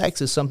that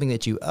sex is something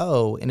that you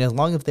owe. And as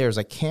long as there's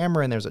a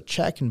camera and there's a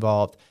check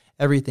involved,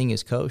 everything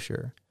is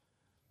kosher.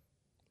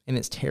 And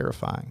it's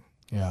terrifying.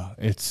 Yeah,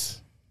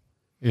 it's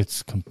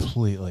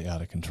completely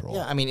out of control.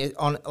 Yeah, I mean,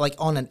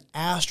 on an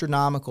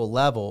astronomical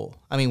level.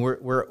 I mean,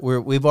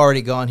 we've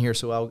already gone here,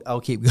 so I'll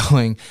keep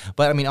going.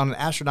 But I mean, on an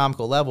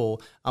astronomical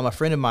level, a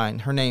friend of mine,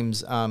 her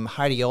name's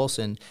Heidi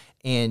Olson,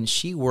 and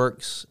she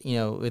works,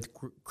 with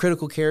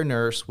critical care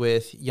nurse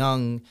with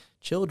young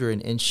children,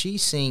 and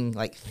she's seeing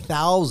like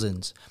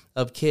thousands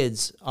of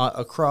kids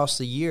across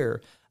the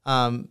year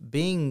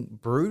being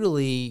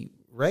brutally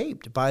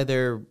raped by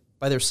their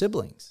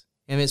siblings.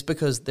 And it's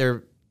because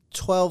they're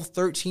 12,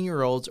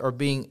 13-year-olds are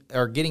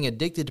getting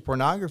addicted to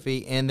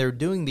pornography, and they're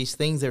doing these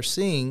things they're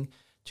seeing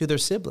to their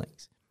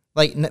siblings.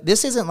 Like,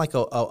 this isn't like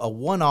a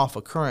one-off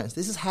occurrence.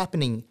 This is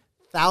happening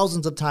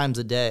thousands of times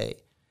a day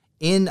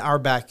in our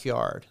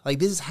backyard. Like,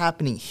 this is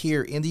happening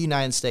here in the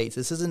United States.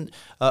 This isn't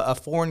a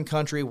foreign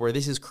country where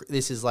this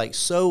is like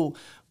so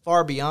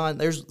far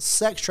beyond. There's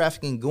sex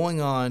trafficking going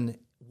on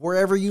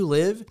wherever you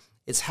live.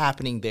 It's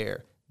happening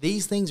there.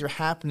 These things are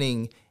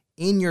happening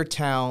in your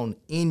town,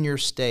 in your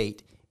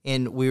state,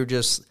 and we're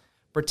just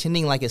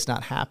pretending like it's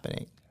not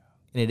happening,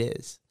 and it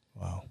is.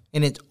 Wow.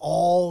 And it's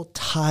all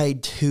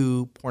tied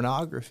to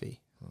pornography.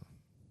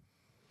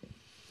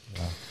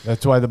 Yeah.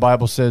 That's why the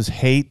Bible says,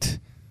 hate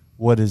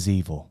what is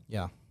evil.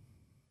 Yeah.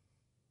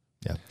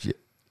 Yeah.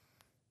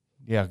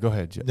 Yeah, go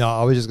ahead, Joe. No,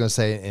 I was just going to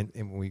say,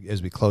 and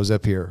as we close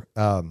up here,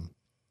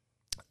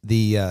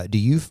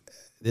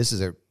 this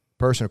is a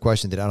personal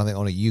question that I don't think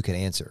only you can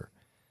answer.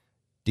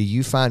 Do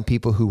you find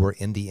people who are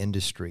in the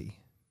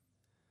industry,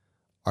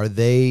 are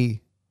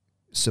they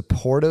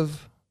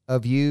supportive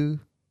of you,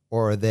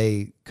 or are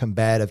they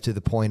combative to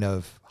the point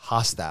of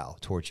hostile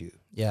towards you?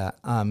 Yeah,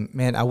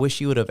 man, I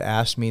wish you would have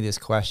asked me this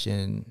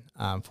question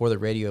for the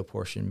radio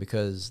portion,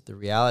 because the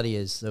reality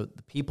is, the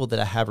people that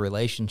I had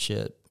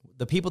relationships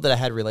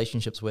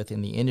with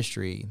in the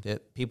industry,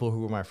 that people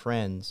who were my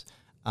friends,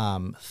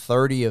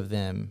 30 of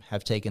them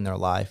have taken their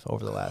life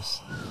over the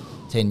last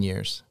 10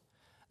 years.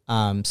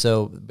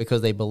 So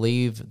because they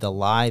believe the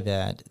lie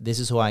that this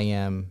is who I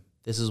am,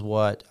 this is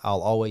what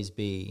I'll always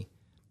be,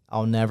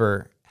 I'll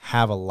never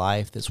have a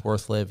life that's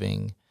worth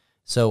living.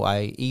 So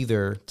I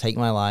either take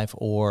my life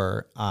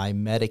or I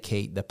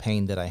medicate the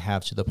pain that I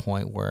have to the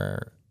point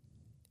where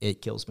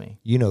it kills me.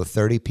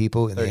 30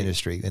 people in the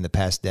industry in the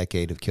past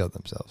decade have killed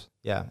themselves.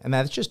 Yeah, and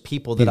that's just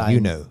people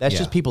that That's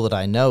just people that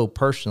I know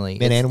personally.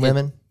 Men and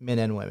women? Men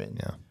and women.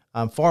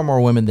 Yeah. Far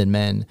more women than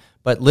men.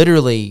 But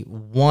literally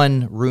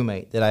one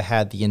roommate that I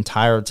had the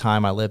entire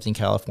time I lived in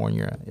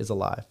California is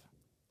alive.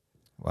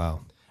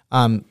 Wow.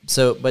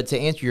 But to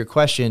answer your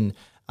question,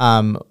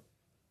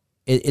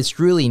 it's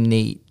really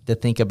neat to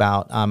think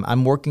about.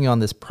 I'm working on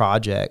this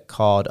project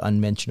called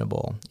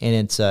Unmentionable, and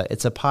it's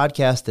a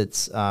podcast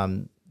that's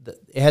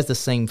it has the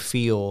same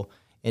feel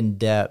and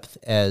depth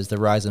as the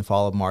Rise and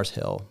Fall of Mars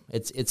Hill.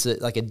 It's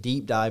like a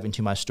deep dive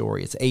into my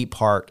story. It's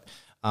 8-part,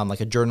 like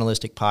a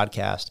journalistic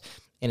podcast,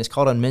 and it's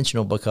called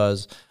Unmentionable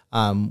because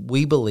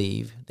we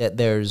believe that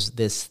there's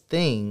this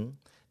thing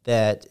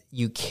that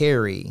you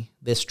carry,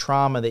 this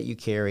trauma that you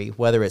carry,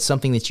 whether it's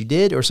something that you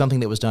did or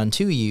something that was done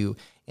to you,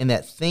 and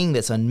that thing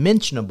that's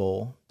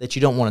unmentionable that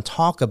you don't want to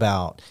talk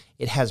about,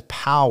 it has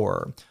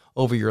power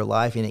over your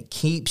life, and it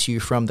keeps you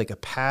from the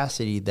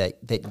capacity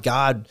that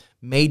God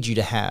made you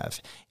to have.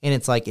 And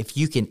it's like, if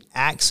you can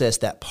access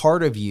that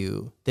part of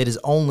you that is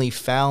only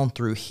found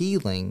through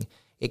healing,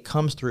 it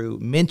comes through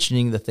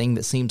mentioning the thing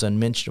that seems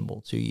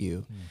unmentionable to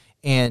you.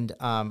 And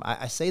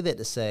I say that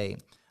to say,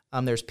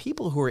 there's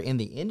people who are in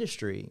the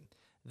industry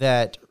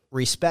that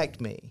respect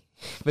me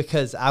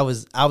because I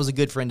was a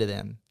good friend to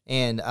them.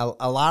 And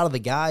a lot of the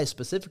guys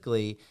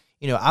specifically,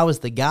 I was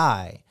the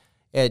guy.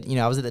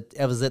 I was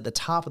at the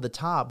top of the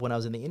top when I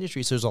was in the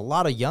industry. So there's a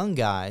lot of young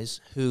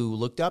guys who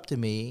looked up to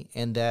me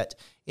and that,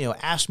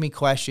 asked me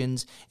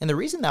questions. And the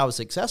reason that I was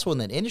successful in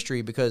that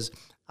industry because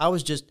I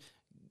was just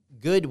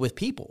good with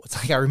people. It's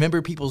like I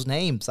remember people's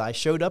names. I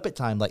showed up at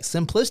times, like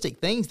simplistic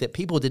things that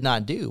people did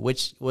not do,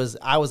 which was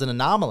I was an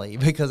anomaly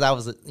because I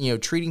was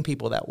treating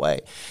people that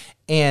way,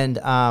 and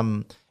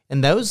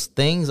those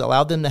things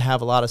allowed them to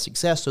have a lot of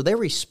success. So they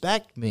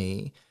respect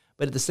me,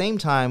 but at the same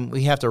time,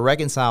 we have to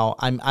reconcile.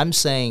 I'm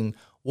saying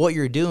what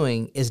you're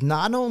doing is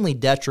not only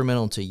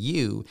detrimental to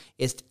you;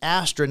 it's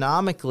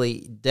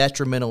astronomically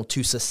detrimental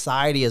to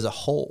society as a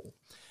whole.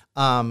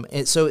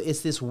 And so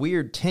it's this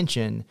weird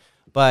tension.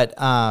 But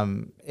I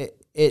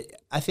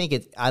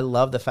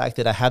love the fact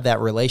that I have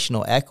that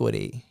relational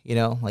equity,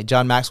 like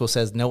John Maxwell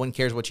says, no one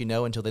cares what you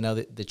know until they know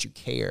that you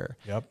care.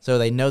 Yep. So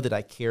they know that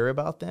I care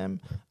about them.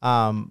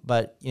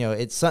 But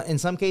it's in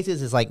some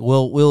cases it's like,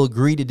 we'll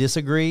agree to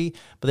disagree,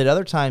 but at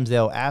other times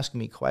they'll ask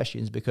me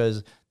questions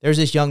because there's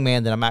this young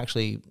man that I'm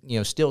actually,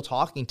 still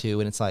talking to.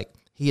 And it's like,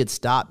 he had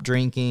stopped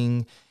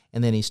drinking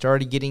and then he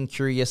started getting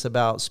curious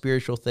about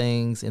spiritual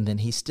things. And then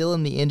he's still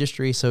in the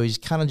industry. So he's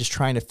kind of just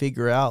trying to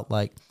figure out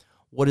like,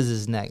 what is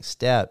his next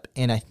step?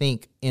 And I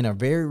think in a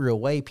very real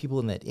way, people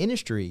in that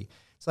industry,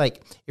 it's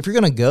like, if you're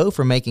going to go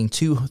from making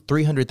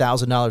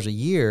 $200,000-$300,000 a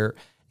year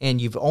and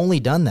you've only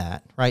done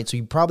that, right? So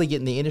you probably get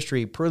in the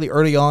industry pretty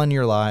early on in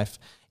your life.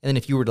 And then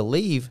if you were to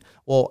leave,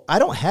 well, I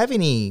don't have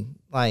any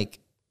like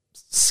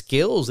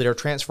skills that are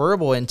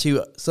transferable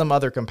into some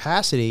other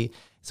capacity.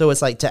 So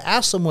it's like to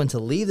ask someone to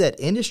leave that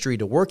industry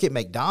to work at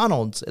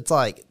McDonald's, it's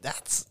like,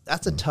 that's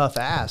a tough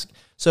ask.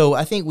 So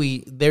I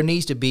think there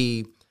needs to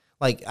be,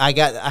 like I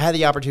had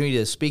the opportunity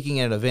to speaking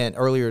at an event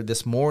earlier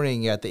this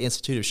morning at the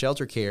Institute of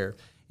Shelter Care,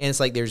 and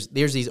it's like there's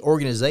these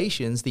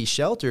organizations, these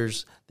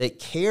shelters that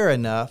care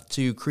enough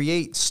to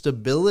create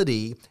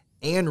stability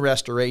and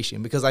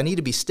restoration because I need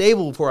to be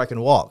stable before I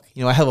can walk.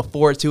 I have a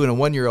 4, 2, and a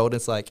 1-year-old.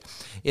 It's like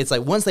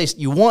once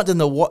you want them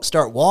to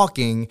start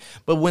walking,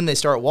 but when they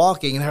start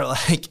walking, they're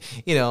like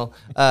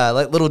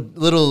like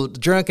little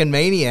drunken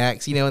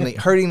maniacs, and they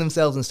hurting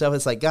themselves and stuff.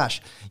 It's like,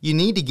 gosh, you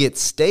need to get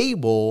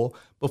stable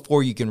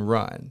before you can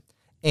run.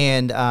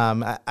 And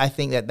I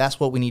think that's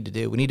what we need to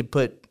do. We need to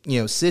put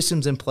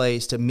systems in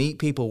place to meet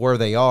people where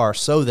they are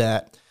so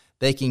that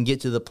they can get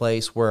to the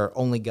place where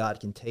only God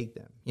can take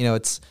them.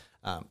 It's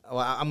I'm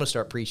going to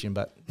start preaching,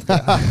 but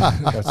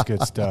that's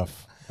good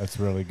stuff. That's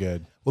really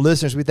good. Well,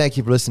 listeners, we thank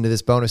you for listening to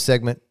this bonus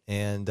segment.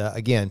 And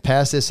again,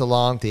 pass this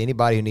along to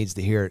anybody who needs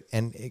to hear it.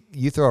 And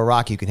you throw a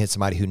rock, you can hit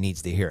somebody who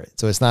needs to hear it.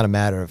 So it's not a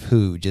matter of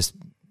who, just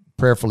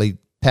prayerfully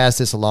pass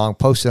this along,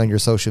 post it on your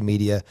social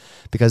media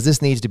because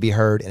this needs to be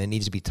heard and it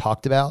needs to be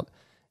talked about.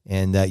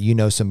 And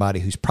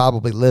somebody who's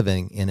probably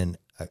living in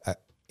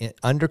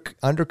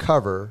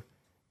undercover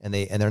and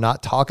they're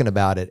not talking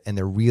about it and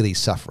they're really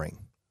suffering.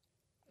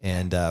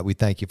 And we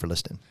thank you for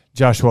listening.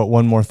 Joshua,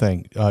 one more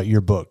thing.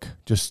 Your book.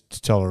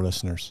 Just tell our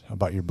listeners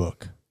about your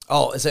book.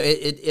 Oh, so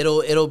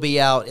it'll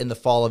be out in the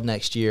fall of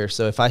next year.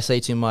 So if I say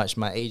too much,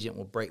 my agent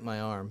will break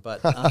my arm. But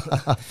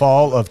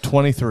fall of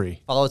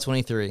 23. Fall of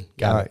 23.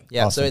 Got it.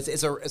 Yeah. Awesome.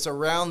 So it's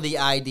around the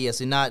idea.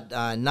 So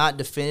not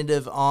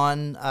definitive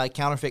on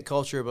counterfeit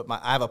culture, but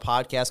I have a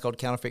podcast called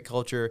Counterfeit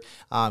Culture.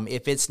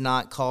 If it's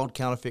not called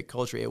Counterfeit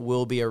Culture, it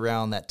will be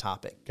around that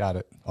topic. Got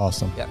it.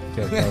 Awesome. Yep.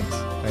 Okay, thanks.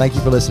 Thank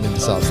you for listening to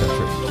Salt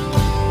Century.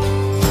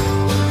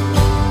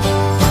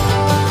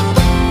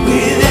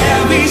 With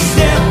every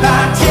step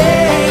I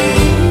take,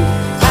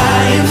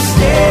 I am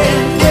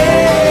standing.